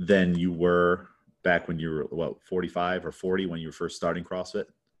than you were back when you were 45 or 40 when you were first starting CrossFit?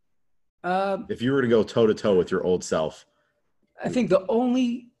 If you were to go toe to toe with your old self, I think the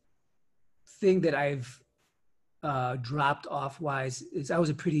only thing that I've dropped off wise is I was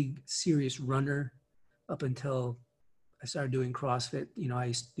a pretty serious runner up until I started doing CrossFit. I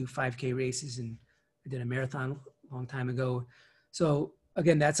used to do 5K races, and I did a marathon a long time ago. So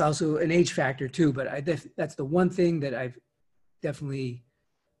again, that's also an age factor too, but that's the one thing that I've definitely,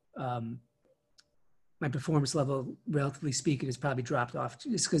 my performance level, relatively speaking, has probably dropped off,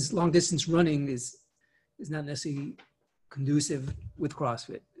 just because long distance running is not necessarily conducive with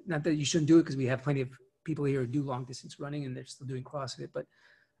CrossFit. Not that you shouldn't do it, because we have plenty of people here who do long distance running and they're still doing CrossFit, but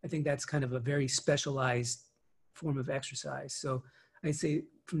I think that's kind of a very specialized form of exercise. So I'd say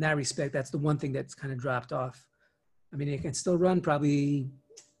from that respect, that's the one thing that's kind of dropped off. I mean, I can still run probably,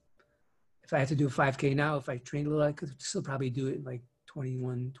 if I had to do a 5K now, if I trained a little, I could still probably do it in like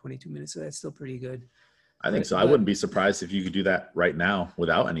 21, 22 minutes. So that's still pretty good. I think so. I wouldn't be surprised if you could do that right now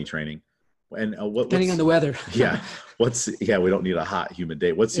without any training. And depending on the weather. Yeah. We don't need a hot, humid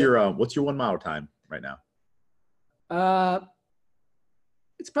day. What's your 1 mile time right now?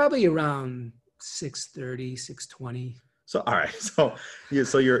 It's probably around 6:30, 6:20. So, all right.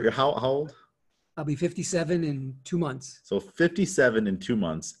 So you're how old? I'll be 57 in 2 months. So 57 in 2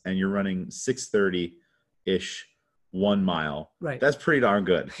 months, and you're running 6:30-ish 1 mile. Right. That's pretty darn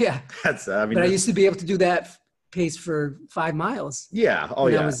good. Yeah. But I used to be able to do that pace for 5 miles. Yeah. Oh,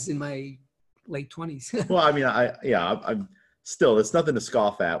 when yeah. I was in my late 20s. Well, I mean, I'm still, it's nothing to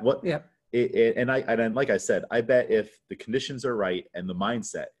scoff at. And like I said, I bet if the conditions are right and the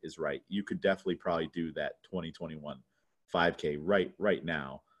mindset is right, you could definitely probably do that 2021 5K right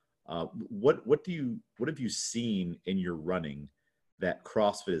now. What have you seen in your running that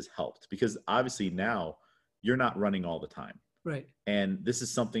CrossFit has helped? Because obviously now you're not running all the time. Right. And this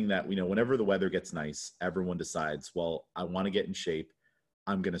is something that, whenever the weather gets nice, everyone decides, well, I want to get in shape.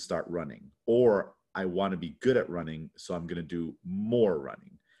 I'm going to start running, or I want to be good at running. So I'm going to do more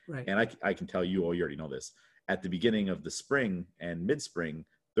running. Right. And I can tell you, you already know this, at the beginning of the spring and mid-spring,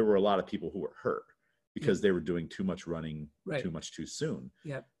 there were a lot of people who were hurt because they were doing too much running, too much too soon.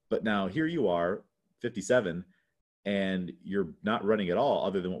 Yep. But now here you are, 57, and you're not running at all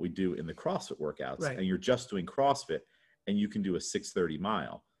other than what we do in the CrossFit workouts. Right. And you're just doing CrossFit, and you can do a 6:30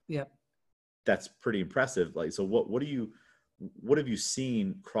 mile. Yep. That's pretty impressive. Like, so what have you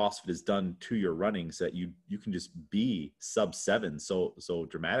seen CrossFit has done to your running so that you can just be sub 7 so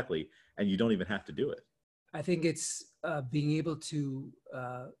dramatically, and you don't even have to do it? I think it's being able to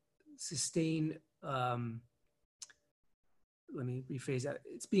sustain. Let me rephrase that.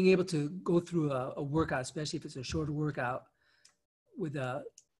 It's being able to go through a workout, especially if it's a shorter workout, with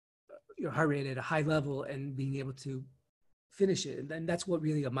your heart rate at a high level and being able to finish it. And that's what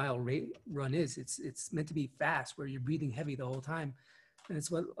really a mile rate run is. It's meant to be fast, where you're breathing heavy the whole time. And it's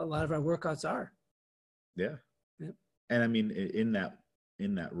what a lot of our workouts are. Yeah. Yep. And I mean, in that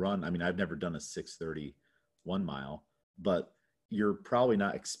run, I mean, I've never done a 6:30 1 mile, but you're probably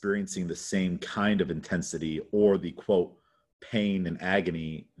not experiencing the same kind of intensity or the quote pain and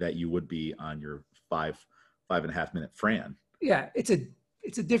agony that you would be on your 5.5 minute Fran. Yeah. It's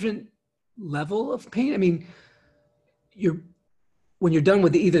a different level of pain. I mean, when you're done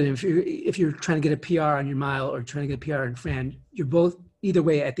with if you're trying to get a PR on your mile or trying to get a PR on Fran, you're both, either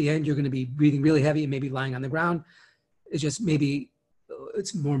way, at the end, you're going to be breathing really heavy and maybe lying on the ground. It's just maybe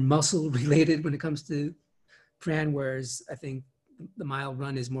it's more muscle related when it comes to Fran, whereas I think the mile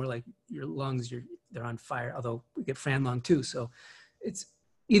run is more like your lungs, they're on fire, although we get Fran lung too. So it's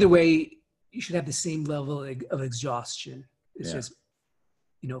either way, you should have the same level of exhaustion. It's just,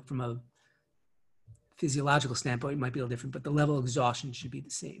 from a physiological standpoint, it might be a little different, but the level of exhaustion should be the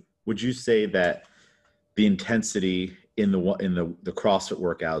same. Would you say that the intensity in the CrossFit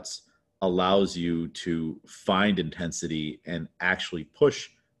workouts allows you to find intensity and actually push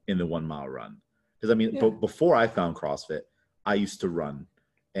in the 1 mile run? Because I mean, before I found CrossFit, I used to run,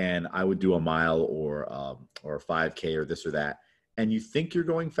 and I would do a mile or a 5K or this or that. And you think you're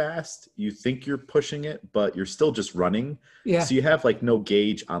going fast, you think you're pushing it, but you're still just running. Yeah. So you have like no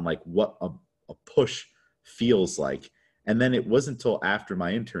gauge on like what a push feels like. And then it wasn't until after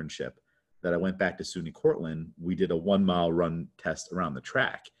my internship that I went back to SUNY Cortland. We did a 1 mile run test around the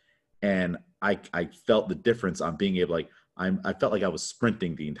track. And I felt the difference on being able, I felt like I was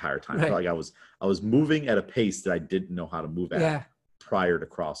sprinting the entire time. Right. I felt like I was moving at a pace that I didn't know how to move at prior to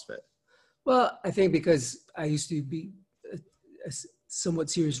CrossFit. Well, I think because I used to be a somewhat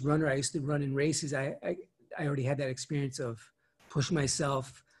serious runner, I used to run in races. I already had that experience of pushing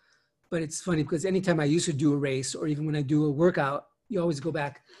myself. But it's funny because anytime I used to do a race, or even when I do a workout, you always go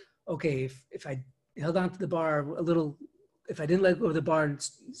back, okay, if I held onto the bar a little, if I didn't let go of the bar and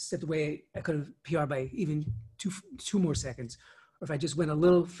stepped away, I could have PR by even two more seconds. Or if I just went a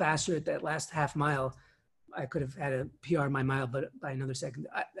little faster at that last half mile, I could have had a PR my mile, but by another second.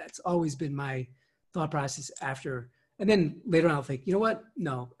 That's always been my thought process after. And then later on, I'll think, you know what?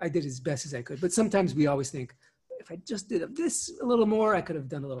 No, I did as best as I could. But sometimes we always think, if I just did this a little more, I could have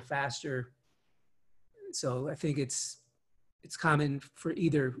done a little faster. So I think it's common for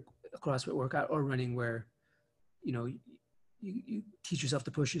either a CrossFit workout or running where, you teach yourself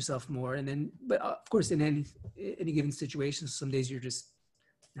to push yourself more. And then, but of course, in any given situation, some days you're just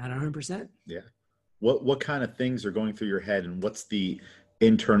not 100%. Yeah. What kind of things are going through your head, and what's the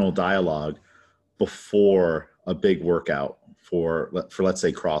internal dialogue before a big workout for let's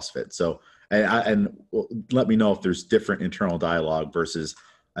say CrossFit? So And let me know if there's different internal dialogue versus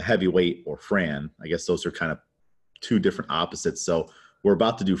a heavyweight or Fran. I guess those are kind of two different opposites. So we're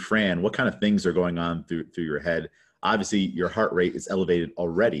about to do Fran. What kind of things are going on through your head? Obviously, your heart rate is elevated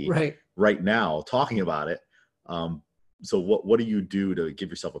already right now talking about it. So what do you do to give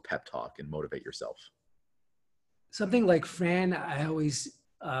yourself a pep talk and motivate yourself? Something like Fran, I always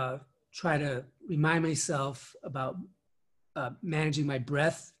try to remind myself about managing my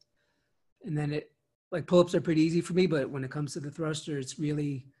breath. And then like pull-ups are pretty easy for me, but when it comes to the thruster, it's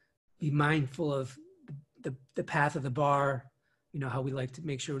really be mindful of the path of the bar. You know, how we like to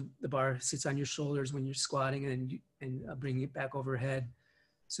make sure the bar sits on your shoulders when you're squatting and bringing it back overhead.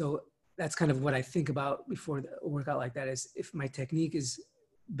 So that's kind of what I think about before a workout like that, is if my technique is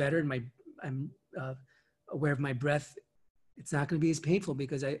better and I'm aware of my breath, it's not going to be as painful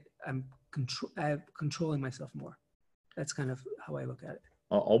because I'm controlling myself more. That's kind of how I look at it.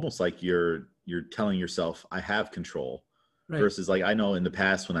 Almost like you're telling yourself, I have control, versus like, I know in the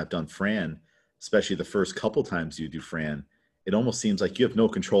past when I've done Fran, especially the first couple times you do Fran, it almost seems like you have no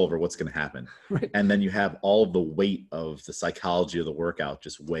control over what's going to happen. And then you have all of the weight of the psychology of the workout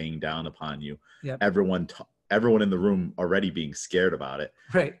just weighing down upon you. Everyone in the room already being scared about it.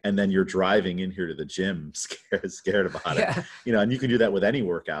 And then you're driving in here to the gym scared about it. You know, and you can do that with any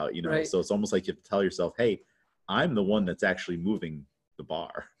workout, you know, so it's almost like you have to tell yourself, hey, I'm the one that's actually moving the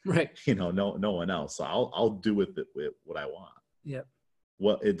bar. You know, no one else. So I'll do with it what I want.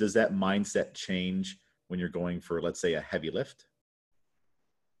 What does that mindset change when you're going for, let's say, a heavy lift?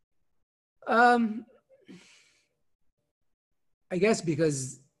 I guess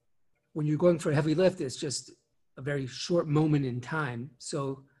because when you're going for a heavy lift, it's just a very short moment in time.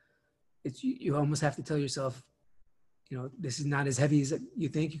 So you almost have to tell yourself, you know, this is not as heavy as you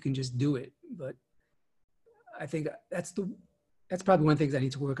think. You can just do it. But I think that's probably one of the things I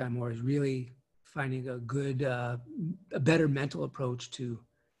need to work on more, is really finding a better mental approach to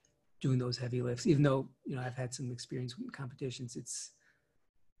doing those heavy lifts. Even though, you know, I've had some experience with competitions,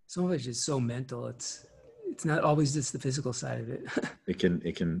 some of it's just so mental. It's not always just the physical side of it.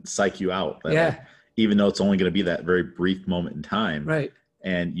 It can psych you out. Like, even though it's only going to be that very brief moment in time.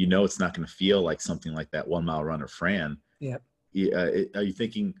 And you know, it's not going to feel like something like that 1 mile run or Fran. Are you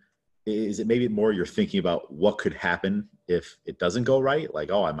thinking, is it maybe more you're thinking about what could happen if it doesn't go right?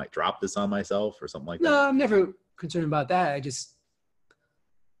 Like, oh, I might drop this on myself or something like that? No, I'm never concerned about that.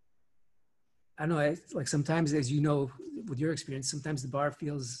 I know, like sometimes, as you know, with your experience, sometimes the bar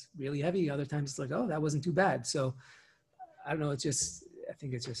feels really heavy. Other times it's like, oh, that wasn't too bad. So I don't know. I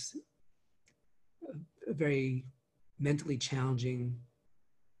think it's just a very mentally challenging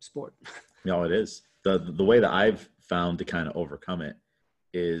sport. No, it is. The way that I've found to kind of overcome it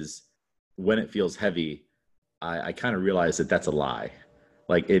is when it feels heavy, I kind of realize that that's a lie.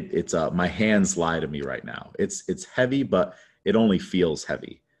 Like it's my hands lie to me right now. It's heavy, but it only feels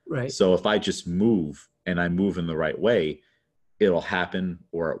heavy. So if I just move and I move in the right way, it'll happen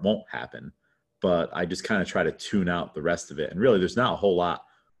or it won't happen. But I just kind of try to tune out the rest of it. And really, there's not a whole lot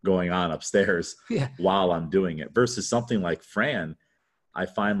going on upstairs while I'm doing it, versus something like Fran. I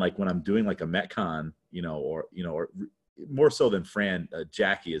find like when I'm doing like a Metcon, or more so than Fran,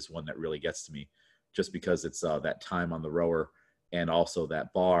 Jackie is one that really gets to me, just because it's that time on the rower, and also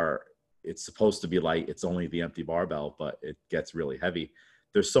that bar. It's supposed to be light. It's only the empty barbell, but it gets really heavy.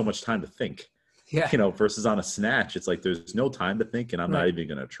 There's so much time to think, versus on a snatch, it's like there's no time to think, and I'm not even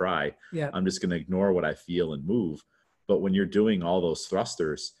going to try. I'm just going to ignore what I feel and move. But when you're doing all those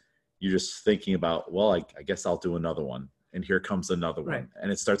thrusters, you're just thinking about, well, I guess I'll do another one. And here comes another one.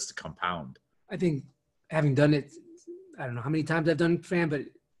 And it starts to compound. I think having done it, I don't know how many times I've done Fran, but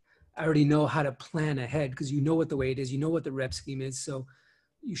I already know how to plan ahead, because you know what the weight is, you know what the rep scheme is. So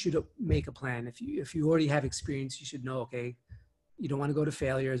you should make a plan. If you already have experience, you should know, okay, you don't want to go to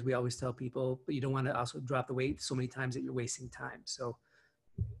failure, as we always tell people, but you don't want to also drop the weight so many times that you're wasting time. So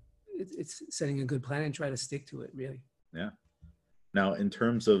it's setting a good plan and try to stick to it, really. Yeah. Now, in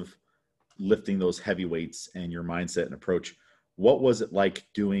terms of lifting those heavy weights and your mindset and approach, what was it like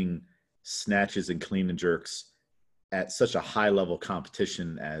doing snatches and clean and jerks at such a high level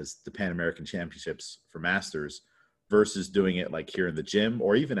competition as the Pan American Championships for Masters versus doing it like here in the gym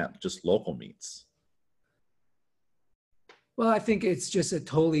or even at just local meets? Well, I think it's just a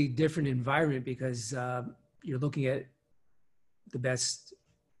totally different environment, because you're looking at the best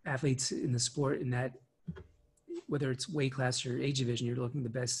athletes in the sport, in that, whether it's weight class or age division, you're looking at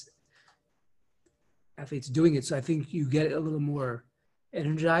the best athletes doing it. So I think you get a little more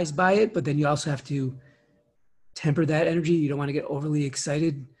energized by it, but then you also have to temper that energy. You don't want to get overly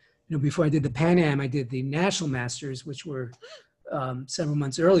excited. Before I did the Pan Am, I did the National Masters, which were several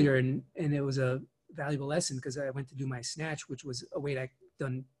months earlier, and it was a valuable lesson because I went to do my snatch, which was a weight I'd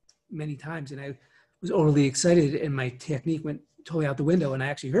done many times, and I was overly excited, and my technique went totally out the window, and I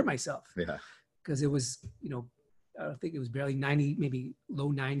actually hurt myself. Yeah. Because it was, I think it was barely 90, maybe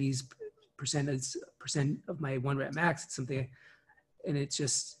low 90s percent of my 1 rep max. It's something, and it's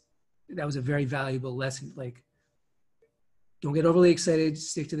just, that was a very valuable lesson. Like, don't get overly excited,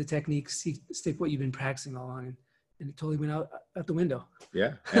 stick to the technique, stick what you've been practicing all along. And it totally went out the window.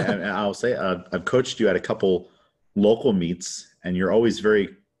 Yeah. And I'll say, I've coached you at a couple local meets, and you're always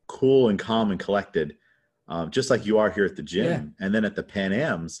very cool and calm and collected, just like you are here at the gym. Yeah. And then at the Pan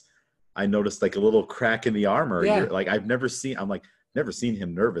Ams, I noticed like a little crack in the armor. Yeah. Like, never seen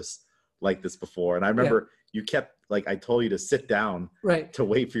him nervous like this before. And I remember you kept, like, I told you to sit down to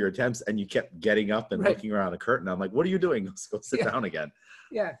wait for your attempts, and you kept getting up and looking around the curtain. I'm like, what are you doing? Let's go sit down again.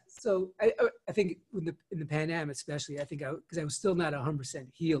 Yeah. So I think in the Pan Am, especially, I think because I was still not 100%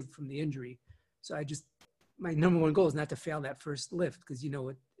 healed from the injury. So my number one goal is not to fail that first lift, because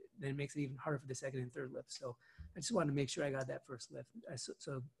then it makes it even harder for the second and third lift. So I just wanted to make sure I got that first lift.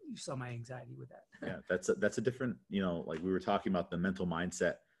 So you saw my anxiety with that. Yeah, that's a different, like we were talking about the mental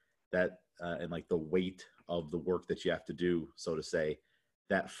mindset that and like the weight of the work that you have to do, so to say.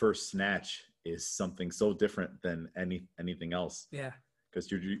 That first snatch is something so different than anything else. Yeah. Because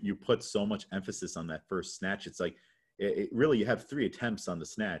you put so much emphasis on that first snatch. It's like it really, you have 3 attempts on the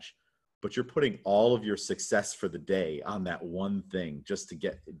snatch, but you're putting all of your success for the day on that one thing just to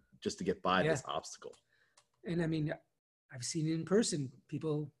get by this obstacle. And I mean, I've seen it in person.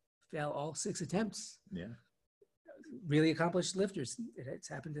 People fail all 6 attempts. Yeah. Really accomplished lifters. It's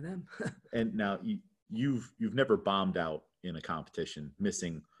happened to them. And now you've never bombed out in a competition,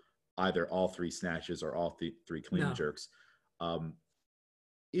 missing either all 3 snatches or all 3 clean and jerks.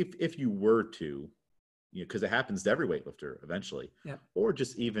 If you were to, because it happens to every weightlifter eventually, or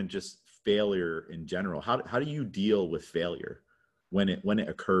just failure in general, how do you deal with failure when it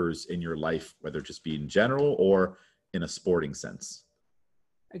occurs in your life, whether it just be in general or in a sporting sense?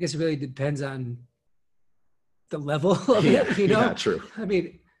 I guess it really depends on the level of it, Yeah, true. I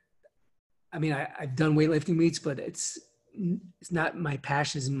mean, I've done weightlifting meets, but it's not my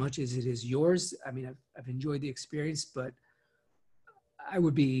passion as much as it is yours. I mean, I've enjoyed the experience, but I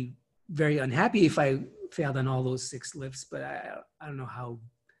would be very unhappy if I failed on all those 6 lifts. But I don't know how.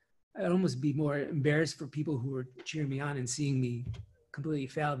 I'd almost be more embarrassed for people who are cheering me on and seeing me completely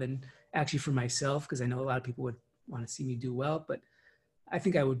fail than actually for myself, because I know a lot of people would want to see me do well. But I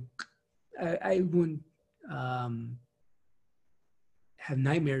think I wouldn't have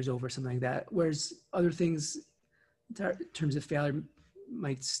nightmares over something like that. Whereas other things, in terms of failure,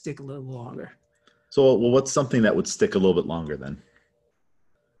 might stick a little longer. So, well, what's something that would stick a little bit longer then?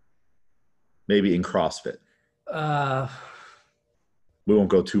 Maybe in CrossFit. We won't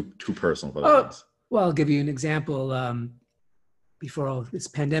go too personal. Well, I'll give you an example. Before all this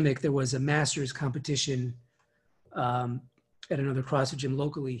pandemic, there was a masters competition at another CrossFit gym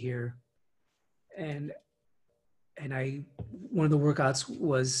locally here, and one of the workouts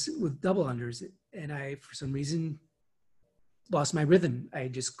was with double unders, and I, for some reason, lost my rhythm. I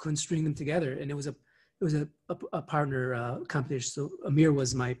just couldn't string them together, and it was a partner competition. So Amir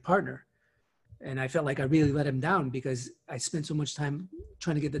was my partner. And I felt like I really let him down because I spent so much time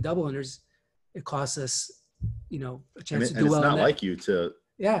trying to get the double unders. It cost us, a chance to do well. It's not like you to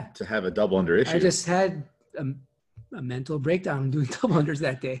have a double under issue. I just had a mental breakdown doing double unders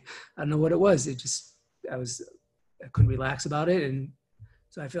that day. I don't know what it was. I couldn't relax about it. And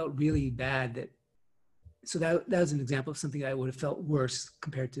so I felt really bad so that was an example of something I would have felt worse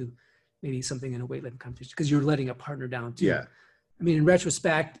compared to maybe something in a weightlifting competition, because you're letting a partner down too. Yeah. I mean, in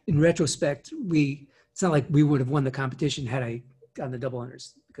retrospect, it's not like we would have won the competition had I gotten the double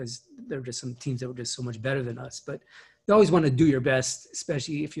unders, because there were just some teams that were just so much better than us. But you always want to do your best,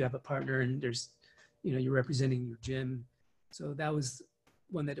 especially if you have a partner and there's, you're representing your gym. So that was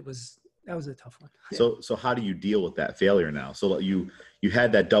one that was a tough one. So how do you deal with that failure now? So you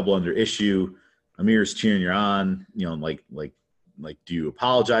had that double under issue. Amir's cheering you on, like do you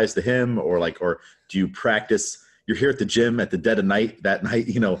apologize to him or do you practice? You're here at the gym at the dead of night that night,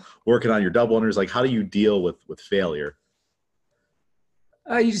 working on your double unders. Like, how do you deal with failure?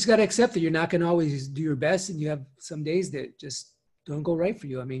 You just got to accept that you're not going to always do your best, and you have some days that just don't go right for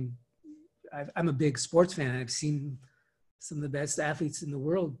you. I mean, I'm a big sports fan. I've seen some of the best athletes in the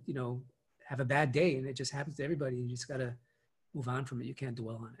world, have a bad day, and it just happens to everybody. You just got to move on from it. You can't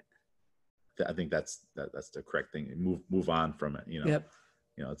dwell on it. I think that's the correct thing. Move on from it. Yep.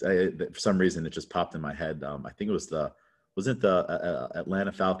 For some reason it just popped in my head. I think it was wasn't the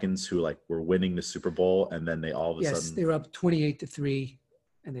Atlanta Falcons who like were winning the Super Bowl and then they all of a sudden they were up 28-3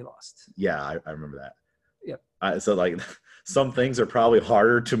 and they lost. Yeah, I remember that. Yep. So like some things are probably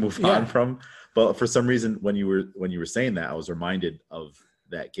harder to move on from, but for some reason when you were saying that, I was reminded of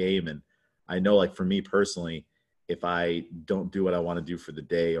that game. And I know like for me personally, if I don't do what I want to do for the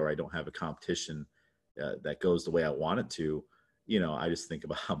day, or I don't have a competition that goes the way I want it to, I just think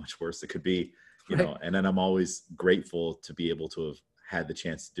about how much worse it could be, you know, and then I'm always grateful to be able to have had the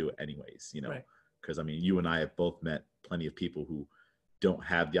chance to do it anyways, because I mean, you and I have both met plenty of people who don't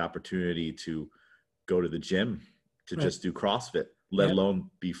have the opportunity to go to the gym to just do CrossFit, let alone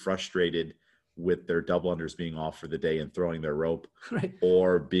be frustrated with their double unders being off for the day and throwing their rope,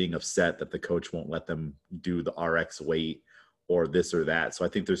 or being upset that the coach won't let them do the RX weight or this or that. So I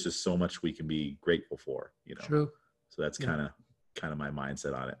think there's just so much we can be grateful for, True. So that's kind of my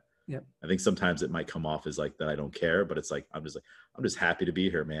mindset on it. Yep. I think sometimes it might come off as like that I don't care, but it's like I'm just happy to be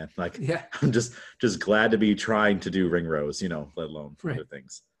here, man. Like I'm just glad to be trying to do ring rows, let alone other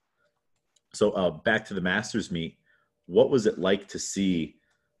things. So back to the Masters meet, what was it like to see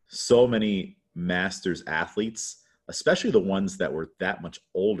so many Masters athletes, especially the ones that were that much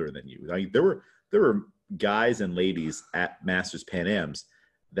older than you? I mean, there were guys and ladies at Masters Pan Ams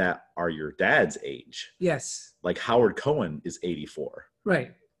that are your dad's age. Yes. Like Howard Cohen is 84.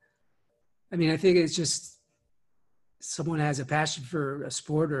 Right. I mean, I think it's just someone has a passion for a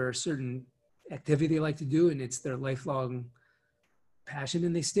sport or a certain activity they like to do, and it's their lifelong passion,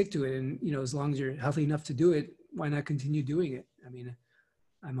 and they stick to it. And, as long as you're healthy enough to do it, why not continue doing it? I mean,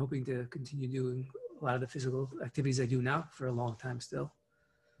 I'm hoping to continue doing a lot of the physical activities I do now for a long time still.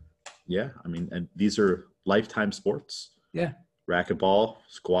 Yeah. I mean, and these are lifetime sports. Yeah. Racquetball,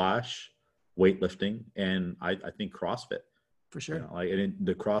 squash, weightlifting, and I think CrossFit. For sure. And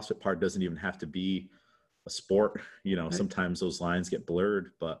the CrossFit part doesn't even have to be a sport. Sometimes those lines get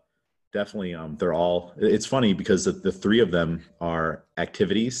blurred, but definitely they're all. It's funny because the three of them are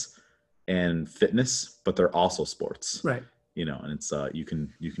activities and fitness, but they're also sports. Right. And it's you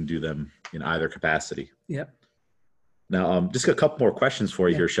can do them in either capacity. Yep. Now, just got a couple more questions for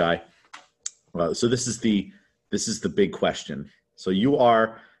you here, Shye. So this is the big question. So you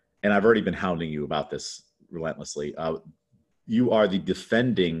are, and I've already been hounding you about this relentlessly. You are the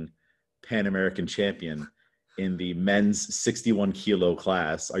defending Pan American champion in the men's 61 kilo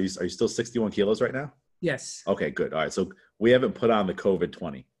class. Are you still 61 kilos right now? Yes. Okay, good. All right. So we haven't put on the COVID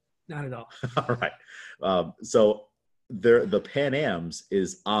 20. Not at all. All right. So the Pan Ams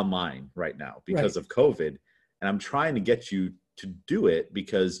is online right now because of COVID. And I'm trying to get you to do it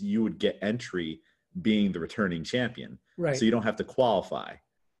because you would get entry being the returning champion. Right. So you don't have to qualify.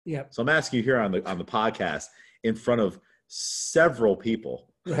 Yeah. So I'm asking you here on the podcast in front of several people.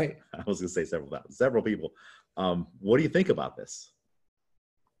 Right. I was going to say several people. What do you think about this?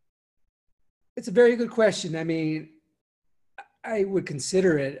 It's a very good question. I mean, I would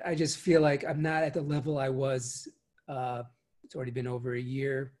consider it. I just feel like I'm not at the level I was. It's already been over a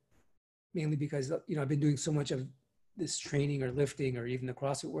year, mainly because, I've been doing so much of this training or lifting or even the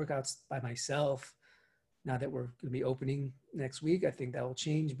CrossFit workouts by myself. Now that we're going to be opening next week, I think that will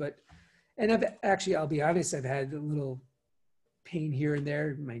change. And I'll be honest, I've had a little pain here and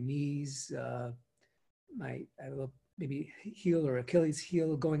there, my knees, I have a little maybe heel or Achilles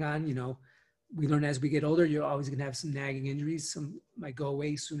heel going on. We learn as we get older, you're always going to have some nagging injuries. Some might go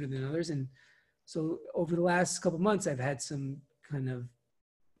away sooner than others. And so over the last couple of months, I've had some kind of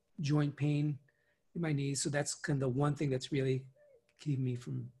joint pain in my knees. So that's kind of the one thing that's really keeping me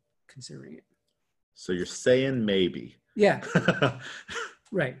from considering it. So you're saying maybe. Yeah.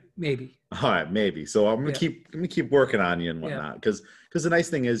 Right. Maybe. All right. Maybe. So I'm going to keep working on you and whatnot. Because the nice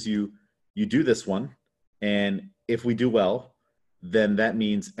thing is you do this one. And if we do well, then that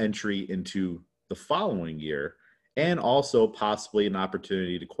means entry into the following year and also possibly an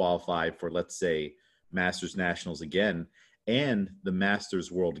opportunity to qualify for, let's say, Masters Nationals again and the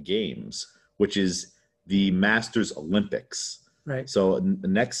Masters World Games, which is the Masters Olympics. Right. So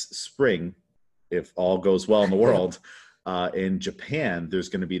next spring, if all goes well in the world, in Japan, there's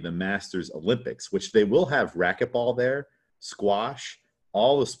going to be the Masters Olympics, which they will have racquetball there, squash,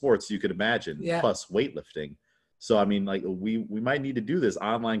 all the sports you could imagine, plus weightlifting. So, I mean, like we might need to do this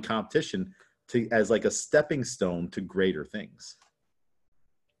online competition as like a stepping stone to greater things.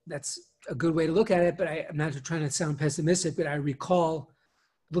 That's a good way to look at it, but I'm not trying to sound pessimistic, but I recall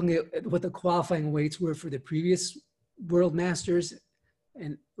looking at what the qualifying weights were for the previous World Masters,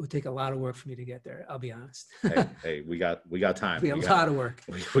 and it would take a lot of work for me to get there. I'll be honest. hey, we got time. It'll be a lot of work.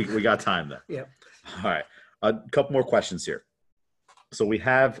 We got time though. Yeah. All right. A couple more questions here. So we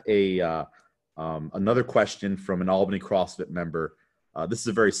have a Another question from an Albany CrossFit member. This is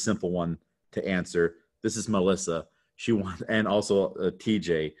a very simple one to answer. This is Melissa. And also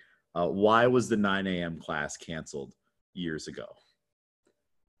TJ. Why was the 9 a.m. class canceled years ago?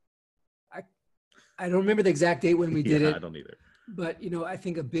 I don't remember the exact date when we did it. I don't either. But, I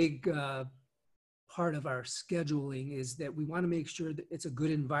think a big part of our scheduling is that we want to make sure that it's a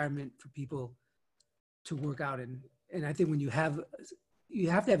good environment for people to work out in. And I think when you have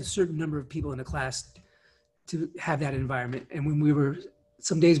to have a certain number of people in a class to have that environment. And when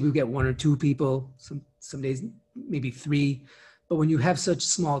some days we would get 1 or 2 people, some days maybe 3. But when you have such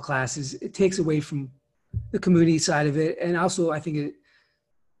small classes, it takes away from the community side of it. And also I think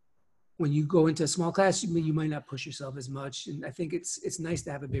when you go into a small class, you might not push yourself as much. And I think it's nice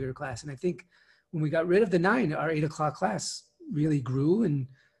to have a bigger class. And I think when we got rid of the 9, our 8 o'clock class really grew. And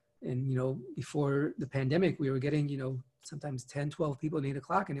before the pandemic, we were getting, sometimes 10, 12 people in 8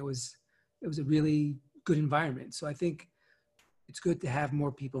 o'clock. And it was a really good environment. So I think it's good to have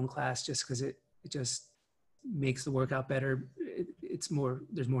more people in class just because it just makes the workout better. There's more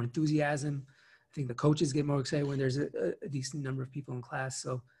enthusiasm. I think the coaches get more excited when there's a decent number of people in class.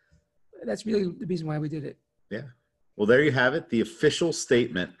 So that's really the reason why we did it. Yeah. Well, there you have it. The official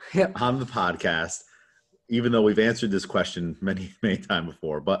statement on the podcast, even though we've answered this question many, many times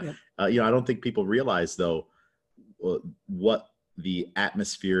before. But, I don't think people realize, though, what the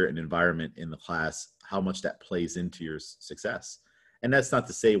atmosphere and environment in the class, how much that plays into your success. And that's not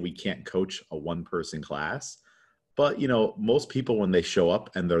to say we can't coach a 1-person class. But, most people, when they show up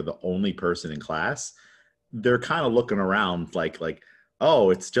and they're the only person in class, they're kind of looking around like,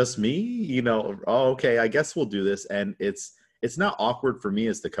 oh, it's just me, oh, okay, I guess we'll do this. And it's not awkward for me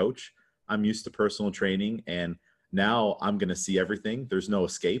as the coach. I'm used to personal training, and now I'm going to see everything. There's no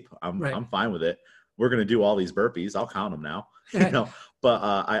escape. I'm fine with it. We're going to do all these burpees. I'll count them now, but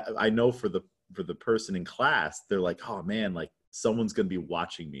I know for the person in class, they're like, oh man, like someone's going to be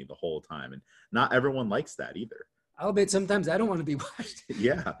watching me the whole time. And not everyone likes that either. I'll admit sometimes I don't want to be watched.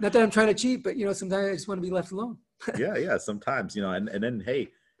 Yeah. Not that I'm trying to cheat, but sometimes I just want to be left alone. Yeah. Sometimes, and then, hey,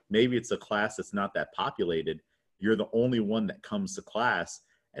 maybe it's a class that's not that populated. You're the only one that comes to class,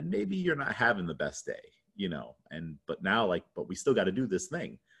 and maybe you're not having the best day, but we still got to do this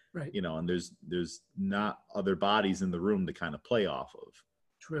thing, right? And there's not other bodies in the room to kind of play off of.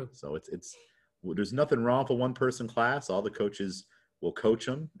 True. So there's nothing wrong with a 1-person class. All the coaches will coach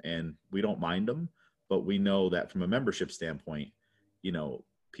them, and we don't mind them. But we know that from a membership standpoint,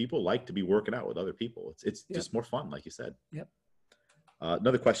 people like to be working out with other people. It's just more fun, like you said. Yep.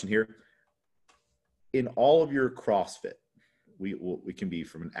 Another question here. In all of your CrossFit, we can be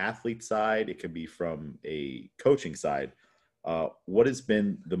from an athlete side. It can be from a coaching side. What has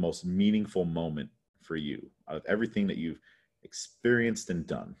been the most meaningful moment for you out of everything that you've experienced and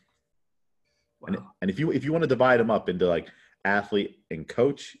done? Wow. And if you want to divide them up into like athlete and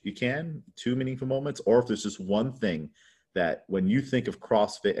coach, you can 2 meaningful moments, or if there's just one thing that when you think of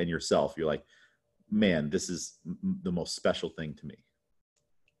CrossFit and yourself, you're like, man, this is the most special thing to me.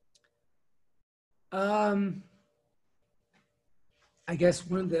 I guess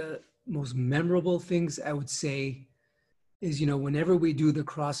one of the most memorable things I would say is, whenever we do the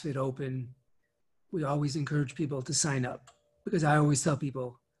CrossFit Open, we always encourage people to sign up, because I always tell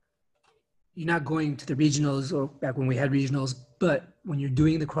people, you're not going to the regionals, or back when we had regionals, but when you're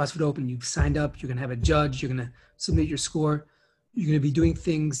doing the CrossFit Open, you've signed up, you're going to have a judge, you're going to submit your score, you're going to be doing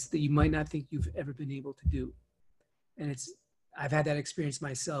things that you might not think you've ever been able to do. And I've had that experience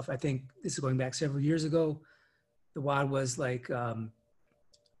myself. I think this is going back several years ago. The WOD was like X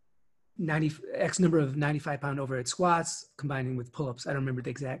number of 95-pound overhead squats combining with pull-ups. I don't remember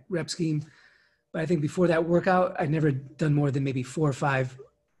the exact rep scheme, but I think before that workout, I'd never done more than maybe 4 or 5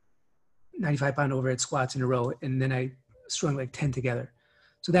 95-pound overhead squats in a row. And then I strung like 10 together.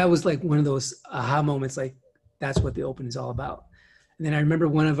 So that was like one of those aha moments, like that's what the Open is all about. And then I remember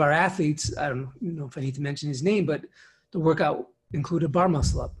one of our athletes, I don't know if I need to mention his name, but the workout included bar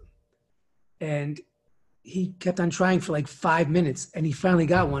muscle up. And he kept on trying for like 5 minutes, and he finally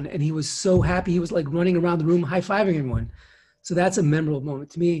got one. And he was so happy. He was like running around the room, high-fiving everyone. So that's a memorable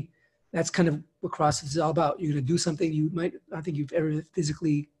moment. To me, that's kind of what CrossFit is all about. You're going to do something you might not think you've ever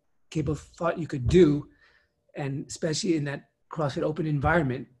physically capable thought you could do. And especially in that CrossFit Open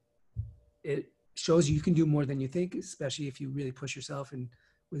environment, it shows you can do more than you think, especially if you really push yourself and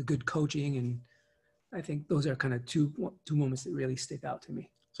with good coaching. And I think those are kind of two moments that really stick out to me.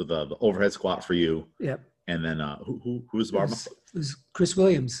 So the overhead squat for you. Yep. And then who's the bar muscle? It was Chris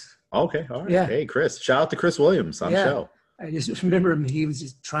Williams. Okay. All right. Yeah. Hey, Chris. Shout out to Chris Williams on the show. I just remember him. He was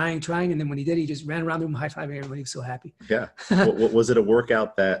just trying. And then when he did, he just ran around the room high-fiving everybody. He was so happy. Yeah. Was it a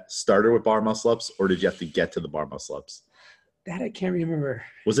workout that started with bar muscle ups, or did you have to get to the bar muscle ups? That I can't remember.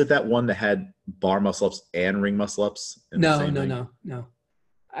 Was it that one that had bar muscle ups and ring muscle ups? No.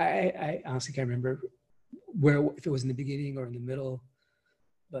 I honestly can't remember if it was in the beginning or in the middle,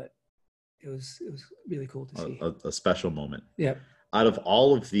 but it was really cool to see. A special moment. Yeah. Out of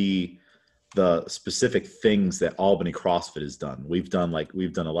all of the specific things that Albany CrossFit has done, we've done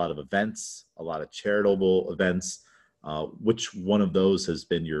a lot of events, a lot of charitable events. Which one of those has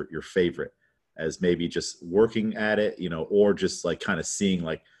been your favorite, as maybe just working at it, or just like kind of seeing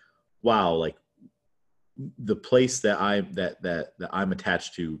like, wow, like the place that I'm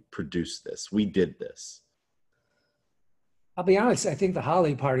attached to produced this. We did this. I'll be honest. I think the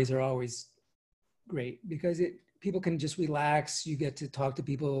holiday parties are always great because people can just relax. You get to talk to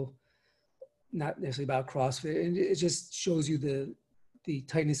people, not necessarily about CrossFit, and it just shows you the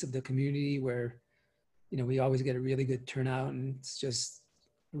tightness of the community where, we always get a really good turnout, and it's just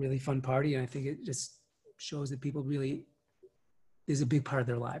a really fun party. And I think it just shows that people really is a big part of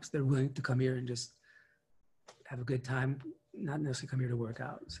their lives. They're willing to come here and just have a good time, not necessarily come here to work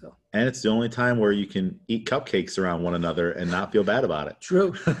out. So, and it's the only time where you can eat cupcakes around one another and not feel bad about it.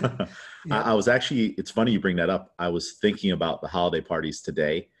 True. Yeah. I was actually, it's funny you bring that up. I was thinking about the holiday parties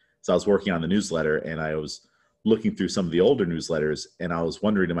today. So I was working on the newsletter, and I was looking through some of the older newsletters, and I was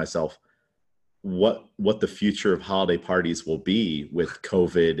wondering to myself what the future of holiday parties will be with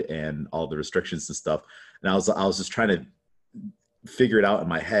COVID and all the restrictions and stuff. And I was just trying to figure it out in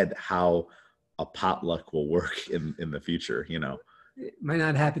my head how a potluck will work in the future. It might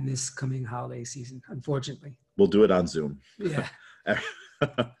not happen this coming holiday season, unfortunately. We'll do it on Zoom. Yeah.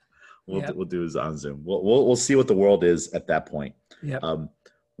 We'll do it on Zoom. We'll see what the world is at that point. Yeah.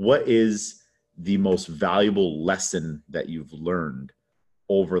 What is the most valuable lesson that you've learned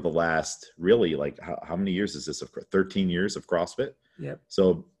over the last, really, like how many years is this? 13 years of CrossFit. Yep.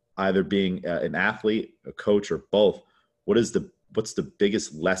 So either being an athlete, a coach, or both, what's the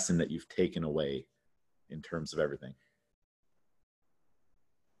biggest lesson that you've taken away in terms of everything?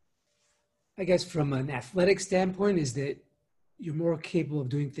 I guess from an athletic standpoint is that you're more capable of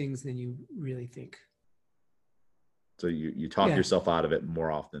doing things than you really think. So you talk yourself out of it more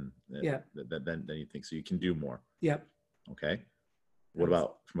often than you think. So you can do more. Yep. Okay. What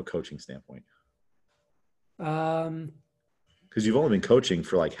about from a coaching standpoint? Because you've only been coaching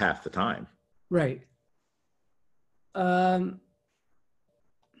for like half the time. Right. That's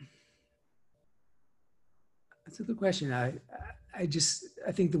a good question. I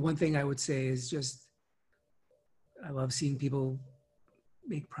think the one thing I would say is just, I love seeing people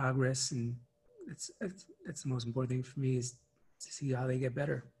make progress, and that's the most important thing for me, is to see how they get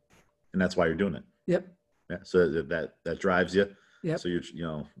better. And that's why you're doing it. Yep. Yeah. So that drives you. Yep. So you're,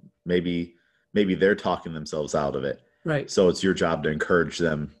 maybe they're talking themselves out of it. Right. So it's your job to encourage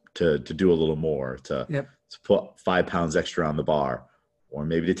them to do a little more, to put 5 pounds extra on the bar, or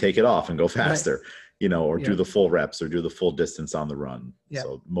maybe to take it off and go faster, or do the full reps, or do the full distance on the run. Yep.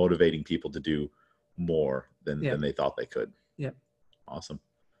 So motivating people to do more than they thought they could. Yep. Awesome.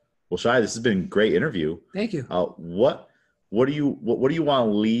 Well, Shye, this has been a great interview. Thank you. What do you want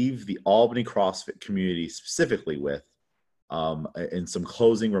to leave the Albany CrossFit community specifically with, in some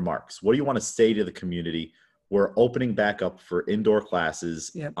closing remarks? What do you want to say to the community? We're opening back up for indoor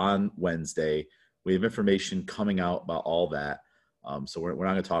classes on Wednesday. We have information coming out about all that. So we're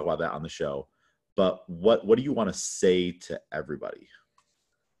not going to talk about that on the show. But what do you want to say to everybody?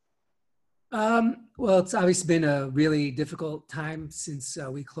 Well, it's obviously been a really difficult time since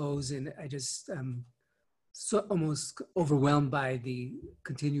we closed, and I just so almost overwhelmed by the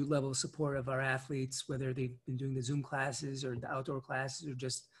continued level of support of our athletes, whether they've been doing the Zoom classes or the outdoor classes, or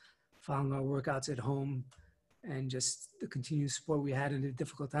just following our workouts at home, and just the continued support we had in a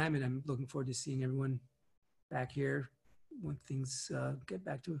difficult time. And I'm looking forward to seeing everyone back here when things get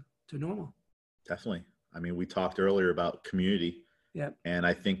back to normal. Definitely. I mean, we talked earlier about community. Yep. And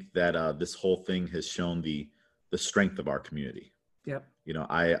I think that this whole thing has shown the strength of our community. Yep.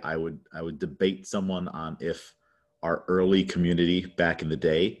 I would debate someone on if our early community back in the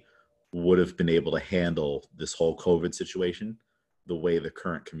day would have been able to handle this whole COVID situation the way the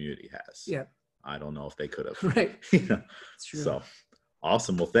current community has. Yep. I don't know if they could have. Right. That's true. So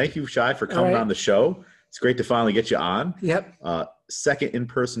awesome. Well, thank you, Shye, for coming on the show. It's great to finally get you on. Yep. Second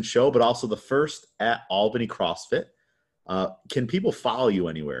in-person show, but also the first at Albany CrossFit. Can people follow you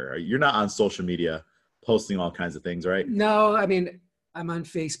anywhere? You're not on social media posting all kinds of things, right? No, I mean, I'm on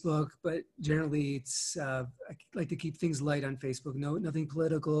Facebook, but generally it's, I like to keep things light on Facebook. Nothing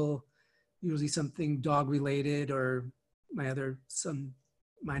political, usually something dog related or my other, some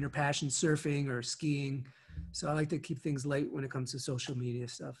minor passion, surfing or skiing. So I like to keep things light when it comes to social media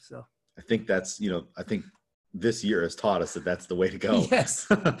stuff. So I think that's, I think this year has taught us that that's the way to go. yes,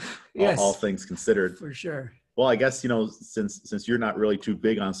 all, yes, all things considered. for sure. Well, I guess, since you're not really too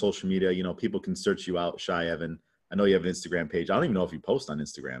big on social media, people can search you out, Shye Evan. I know you have an Instagram page. I don't even know if you post on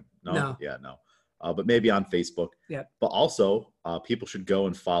Instagram. No. Yeah, no. But maybe on Facebook. Yep. But also, people should go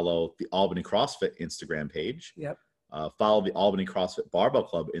and follow the Albany CrossFit Instagram page. Yep. Follow the Albany CrossFit Barbell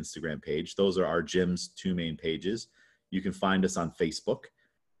Club Instagram page. Those are our gym's two main pages. You can find us on Facebook.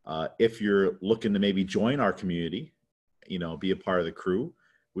 If you're looking to maybe join our community, be a part of the crew,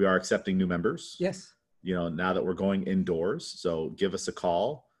 we are accepting new members. Yes. Now that we're going indoors. So give us a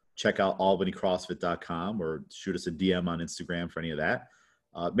call, check out albanycrossfit.com or shoot us a DM on Instagram for any of that.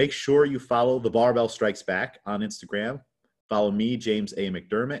 Make sure you follow the Barbell Strikes Back on Instagram. Follow me, James A.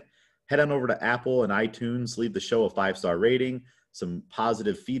 McDermott. Head on over to Apple and iTunes, leave the show a 5-star rating, some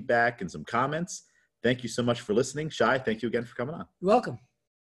positive feedback and some comments. Thank you so much for listening. Shye, thank you again for coming on. You're welcome.